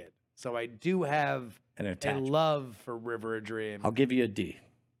kid. So I do have An a attachment. love for River of Dreams. I'll give you a D.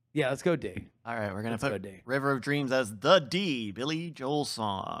 Yeah, let's go D. All right, we're gonna Let's go put D. River of Dreams as the D, Billy Joel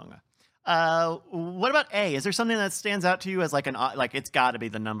song. What about A? Is there something that stands out to you as like it's got to be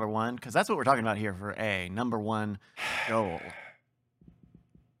the number one? Because that's what we're talking about here for A, number one, Joel.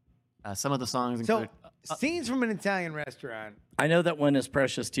 Some of the songs So, include. Scenes from an Italian Restaurant. I know that one is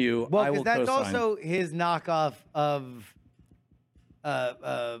precious to you. Well, I will because that's co-sign. also his knockoff of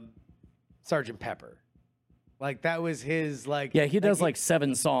Sergeant Pepper. Like that was his like. Yeah, he does he- like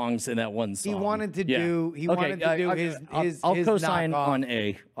 7 songs in that one He song. wanted to Yeah. do. He Okay, wanted to do his. I'll his co-sign knockoff. on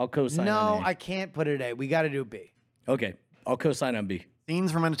A. I'll co-sign No, on A. I can't put it A. We got to do B. Okay, I'll co-sign on B.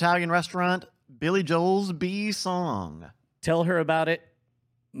 Scenes from an Italian Restaurant, Billy Joel's B song. Tell Her About It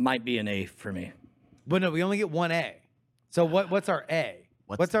might be an A for me. But no, we only get one A. So what's our A?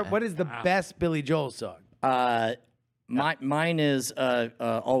 What's our A? what is the best Billy Joel song? Mine is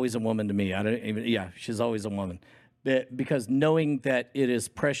Always a Woman to me. I don't even. Yeah, she's always a woman. Because knowing that it is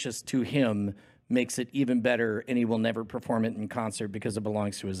precious to him makes it even better, and he will never perform it in concert because it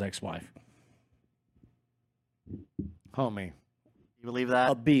belongs to his ex-wife. Homie. You believe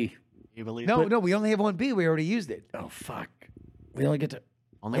that? A B. You believe No, that? no, we only have one B. We already used it. Oh fuck. We only get to.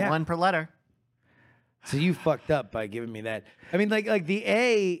 Only Yeah. one per letter. So you fucked up by giving me that. I mean, like the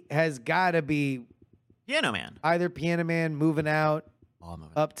A has got to be Piano Man. either Piano Man, Moving Out, Oh, I'm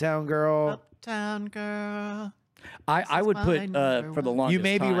moving. Uptown Girl. Uptown Girl. I would put mine, for the longest You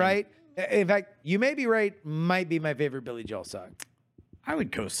may be time, right. In fact, You May Be Right might be my favorite Billy Joel song. I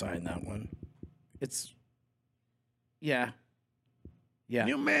would co-sign that one. It's. Yeah. Yeah.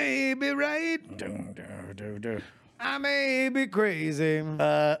 You may be right. I may be crazy.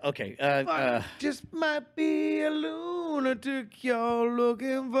 Okay. But just might be a lunatic you're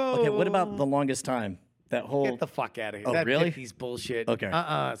looking for. Okay. What about The Longest Time? That whole. Get the fuck out of here. Oh, That really? 50s bullshit. Okay.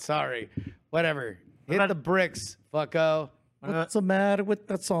 Sorry. Whatever. Hit about- the bricks, fucko. What's the matter with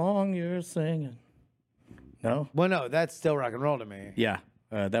that song you're singing? No. Well, no, that's still rock and roll to me. Yeah.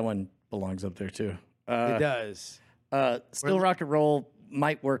 That one belongs up there too. It does. Still rock and roll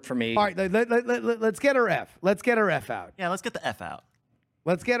might work for me. All right, let's get our F. Let's get our F out. Yeah, let's get the F out.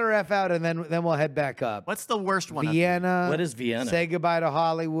 Let's get our F out, and then we'll head back up. What's the worst one? Vienna. What is Vienna? Say Goodbye to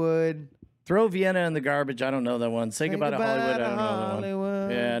Hollywood. Throw Vienna in the garbage. I don't know that one. Say goodbye to Hollywood. I don't know that one.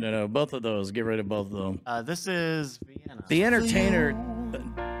 Hollywood. Yeah, I don't know. Both of those. Get rid of both of them. This is Vienna. The Entertainer.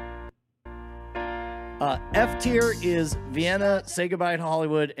 F tier is Vienna, Say Goodbye to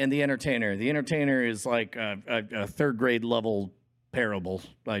Hollywood, and The Entertainer. The Entertainer is like a third grade level parable.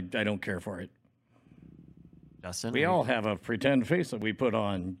 I don't care for it. Justin, We all have a pretend face that we put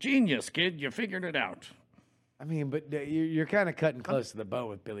on. Genius, kid. You figured it out. I mean, but you're kind of cutting close to the bone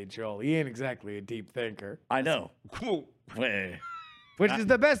with Billy Joel. He ain't exactly a deep thinker, I know. Eh, which is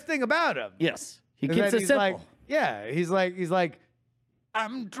the best thing about him. yes. He Is keeps that it he's simple. like, yeah, he's like,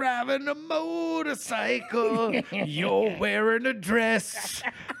 I'm driving a motorcycle. You're wearing a dress.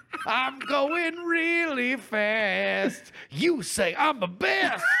 I'm going really fast. You say I'm the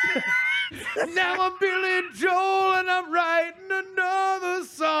best. Now I'm Billy Joel and I'm writing another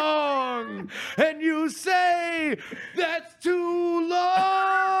song. And you say that's too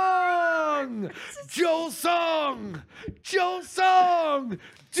long. Joel song.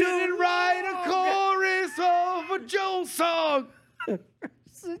 Didn't write a chorus of a Joel song.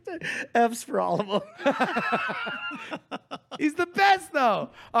 F's for all of them. He's the best, though.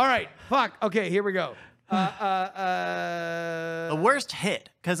 All right. Fuck. Okay, here we go. the worst hit,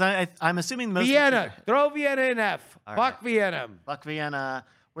 because I'm assuming most Vienna. Throw Vienna in F. All Fuck right. Vienna. Fuck Vienna.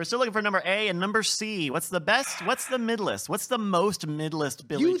 We're still looking for number A and number C. What's the best? What's the mid-list? What's the most mid-list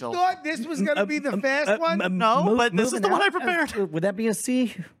Billy You Joel? thought this was going to be the fast one? No, but this is moving the one out, I prepared. Would that be a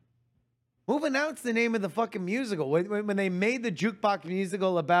C? Moving Out's the name of the fucking musical. When they made the jukebox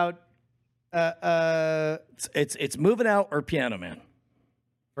musical about It's Moving Out or Piano Man.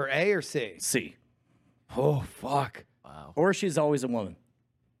 for A or C? C. Oh, fuck. Wow. Or She's Always a Woman.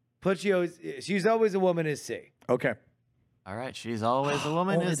 She's always a woman is C. Okay. All right, She's Always a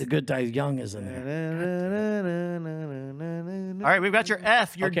Woman. Only Is The Good Die Young is in there. all right, we've got your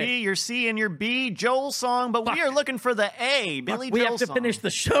F, your Okay. D, your C, and your B Joel song, but we are looking for the A, Billy We Joel have to song. finish the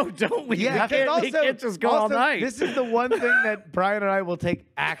show, don't we? Yeah, we can't just go all night. This is the one thing that Brian and I will take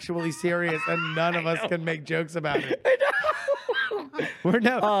actually serious, and none of us can make jokes about it. We're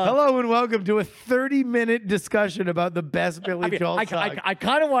now hello and welcome to a 30-minute discussion about the best Billy Joel song. I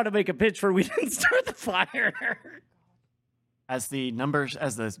kind of want to make a pitch for We Didn't Start the Fire. As the numbers,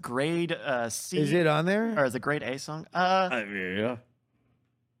 as the grade C. Is it on there? Or as the grade A song? Yeah.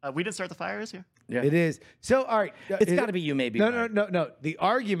 We Didn't Start the Fire is here. Yeah. It is. So, all right. It's got to be You Maybe. No. The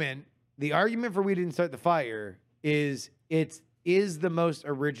argument for We Didn't Start the Fire is it is the most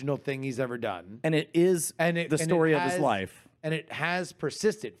original thing he's ever done. And it is the story of his has- life. And it has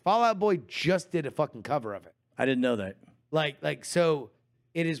persisted. Fall Out Boy just did a fucking cover of it. I didn't know that. So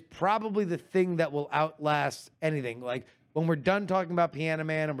it is probably the thing that will outlast anything. Like when we're done talking about Piano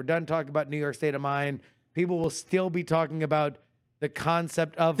Man and we're done talking about New York State of Mind, people will still be talking about the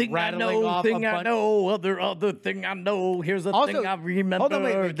concept of Thing I rattling know, off thing a I bunch. know, other thing I know. Here's the Also, thing I remember. hold on,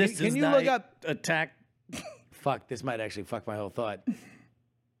 wait, This can is you look Night up- Attack. Fuck, this might actually fuck my whole thought.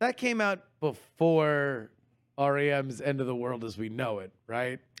 That came out before REM's End of the World as We Know It,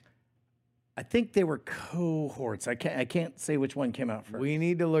 right? I think they were cohorts. I can't say which one came out first. We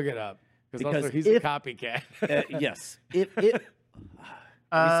need to look it up. Because Also he's if- a copycat. Yes.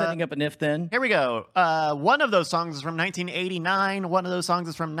 Are we setting up an if then? Here we go. One of those songs is from 1989. One of those songs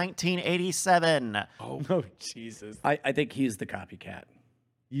is from 1987. Oh, Jesus. I think he's the copycat.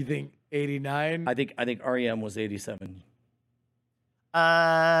 You think 89? I think REM was 87.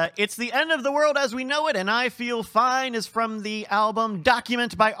 It's the End of the World as We Know It, and I Feel Fine is from the album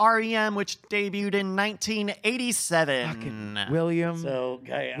Document by REM, which debuted in 1987. William. So,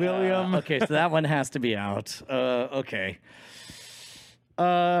 William. Okay, so that one has to be out. Okay.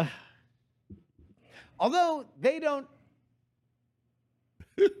 Although they don't.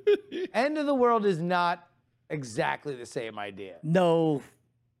 End of the World is not exactly the same idea. No.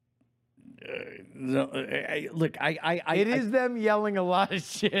 Look, It is them yelling a lot of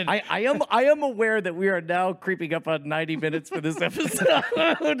shit. I am aware that we are now creeping up on 90 minutes for this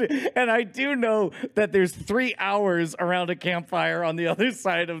episode, and I do know that there's 3 hours around a campfire on the other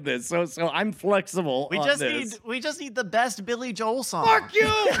side of this. So I'm flexible. We on just this. need the best Billy Joel song. Fuck you!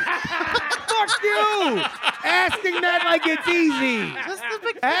 Fuck you! Asking that like it's easy.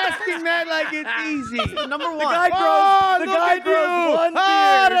 Asking that like it's easy. Number one. The guy grows one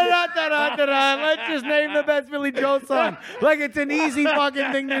beard. Let's just name the best Billy Joel song. Like it's an easy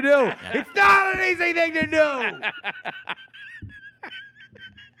fucking thing to do. It's not an easy thing to do.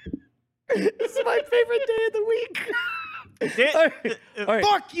 This is my favorite day of the week. All right.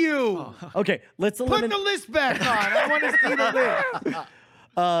 Fuck you. Okay, let's Put eliminate. the list back on. I want to see the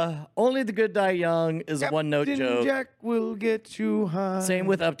list. Only the Good Die Young is a one-note Captain joke. Jack will get you high. Same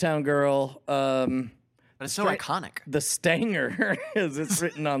with Uptown Girl. But it's so iconic. The Stanger, as it's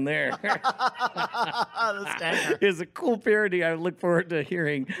written on there, The Stanger. is a cool parody. I look forward to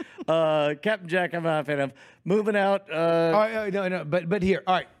hearing. Captain Jack, I'm not a fan of. Moving out. No. But here,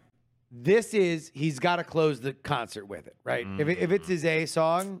 all right. He's got to close the concert with it, right? If it's his A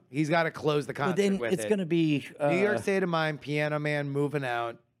song, he's got to close the concert then with it. it's going to be New York State of Mind, Piano Man, Moving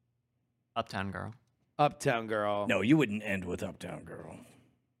Out, Uptown Girl. Uptown Girl. No, you wouldn't end with Uptown Girl.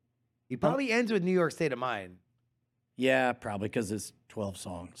 He probably ends with New York State of Mind. Yeah, probably because it's 12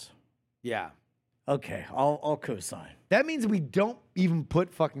 songs. Yeah. Okay, I'll co-sign. That means we don't even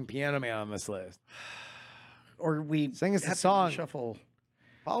put fucking Piano Man on this list. Or we Sing us a have to song. Shuffle.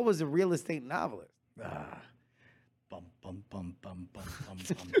 Paul was a real estate novelist. Bum bum bum bum bum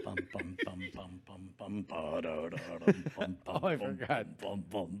bum bum bum bum bum bum bum bum. Oh, I forgot.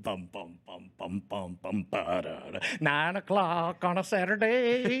 9 o'clock on a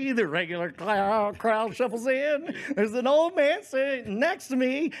Saturday, the regular crowd shuffles in. There's an old man sitting next to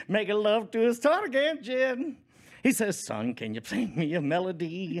me, making love to his Tonic gin. He says, son, can you sing me a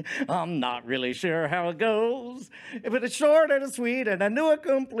melody? I'm not really sure how it goes. But it's short and it's sweet, and I knew it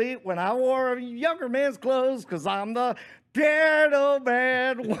complete when I wore a younger man's clothes, because I'm the piano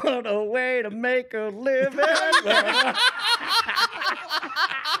man. What a way to make a living.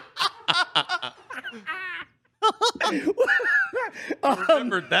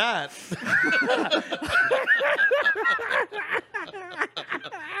 Remembered that.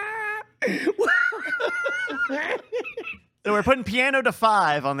 So we're putting piano to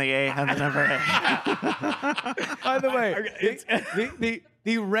 5 on the A on the number A. By the way,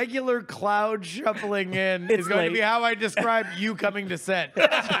 the regular cloud shuffling in is going to be how I describe you coming to set.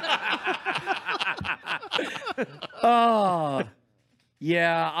 Oh,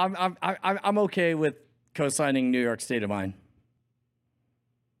 yeah, I'm okay with co-signing New York State of Mind.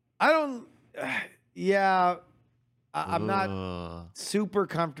 I'm not super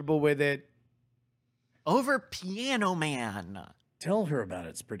comfortable with it. Over Piano Man. Tell her about it.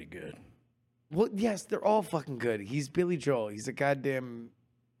 It's pretty good. Well, yes, they're all fucking good. He's Billy Joel. He's a goddamn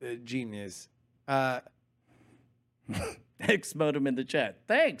genius. Exmodem in the chat.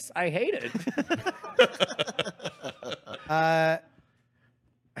 Thanks. I hate it. I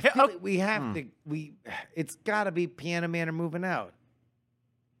feel like we have to. It's got to be Piano Man or Moving Out.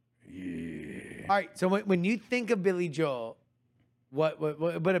 Yeah. All right. So when you think of Billy Joel,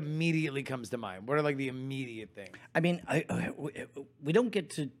 what immediately comes to mind? What are like the immediate things? I mean, we don't get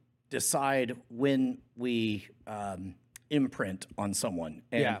to decide when we imprint on someone.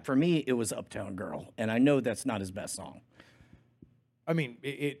 And for me, it was Uptown Girl. And I know that's not his best song. I mean,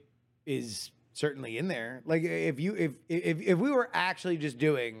 it is certainly in there. Like if we were actually just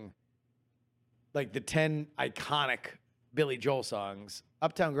doing like the 10 iconic Billy Joel songs,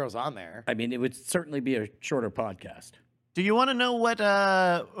 Uptown Girl's on there. I mean, it would certainly be a shorter podcast. Do you want to know what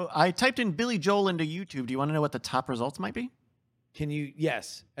I typed in Billy Joel into YouTube? Do you want to know what the top results might be? Can you?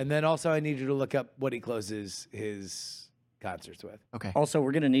 Yes. And then also I need you to look up what he closes his concerts with. Okay. Also,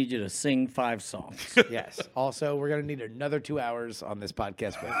 we're going to need you to sing 5 songs. Yes. Also, we're going to need another 2 hours on this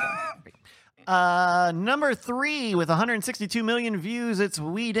podcast. Number 3 with 162 million views, it's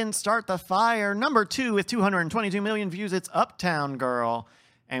We Didn't Start the Fire. Number 2 with 222 million views, it's Uptown Girl.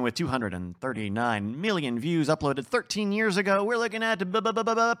 And with 239 million views uploaded 13 years ago, we're looking at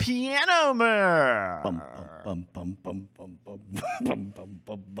Piano Man.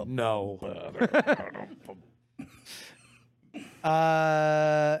 No.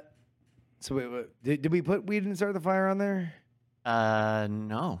 So wait, did we put We Didn't Start the Fire on there?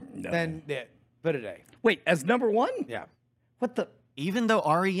 No. Then put it A. Wait, as number 1? Yeah. What the? Even though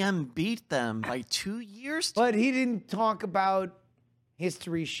REM beat them by 2 years. But he didn't talk about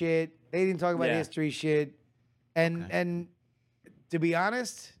history shit. They didn't talk about history shit. And to be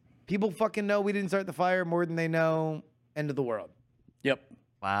honest, people fucking know We Didn't Start the Fire more than they know End of the World. Yep.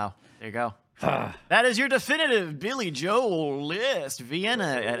 Wow. There you go. That is your definitive Billy Joel list. Vienna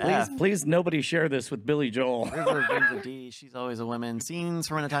at F. Please, nobody share this with Billy Joel. River brings a D. She's always a woman. Scenes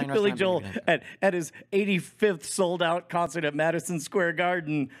from an Italian Billy restaurant. Joel at his 85th sold-out concert at Madison Square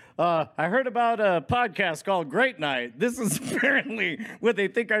Garden. I heard about a podcast called Great Night. This is apparently what they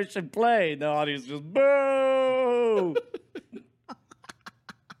think I should play. The audience just boo.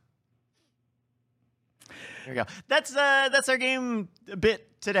 There you go. That's our game bit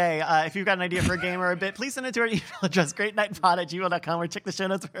today. If you've got an idea for a game or a bit, please send it to our email address, greatnightpod@gmail.com, or check the show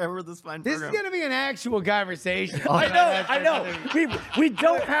notes wherever this fine This program. is going to be an actual conversation. I know. We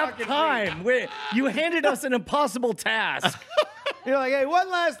don't have time. You handed us an impossible task. You're like, hey, one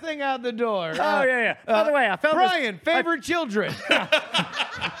last thing out the door. Oh, yeah. By the way, I found Brian, favorite children.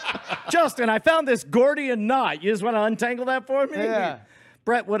 Justin, I found this Gordian knot. You just want to untangle that for me? Yeah.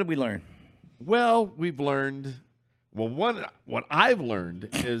 Brett, what did we learn? Well, we've learned. Well, what I've learned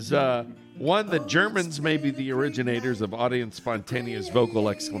is one, the Germans may be the originators of audience spontaneous vocal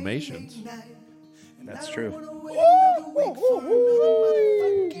exclamations. That's true.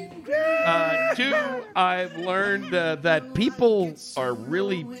 Two, I've learned that people are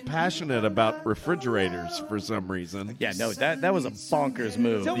really passionate about refrigerators for some reason. Yeah, no, that was a bonkers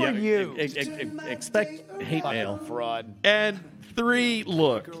move. So yeah, are you. Expect hate mail. Fraud. And three,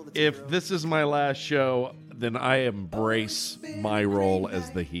 look, if this is my last show, then I embrace my role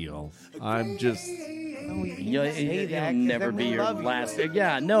as the heel. I'm just... It'll never be your last.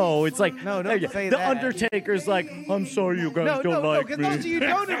 Yeah, no, it's like No, don't say the that. Undertaker's like, I'm sorry you guys don't like because me. also you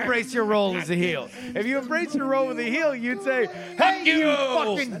don't embrace your role as a heel. If you embrace your role as a heel, you'd say, "Hey, you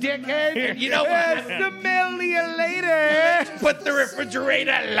fucking dickhead! You know what? Familiar later." Put the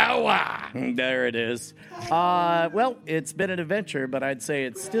refrigerator lower. There it is. Well, it's been an adventure, but I'd say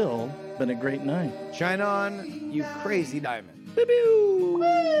it's still been a great night. Shine on, you crazy diamond.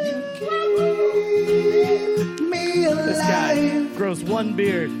 This guy grows one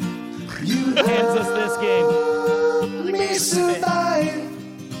beard. Hands us this game. Me survive.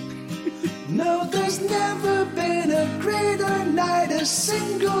 No, there's never been a greater night, a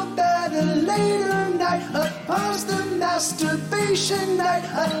single better later night, a pause the masturbation night,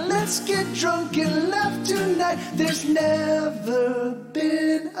 a let's get drunk and laugh tonight. There's never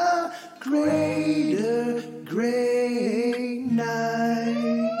been a greater great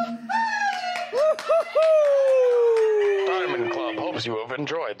night. Diamond Club hopes you have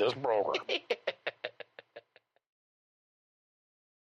enjoyed this program.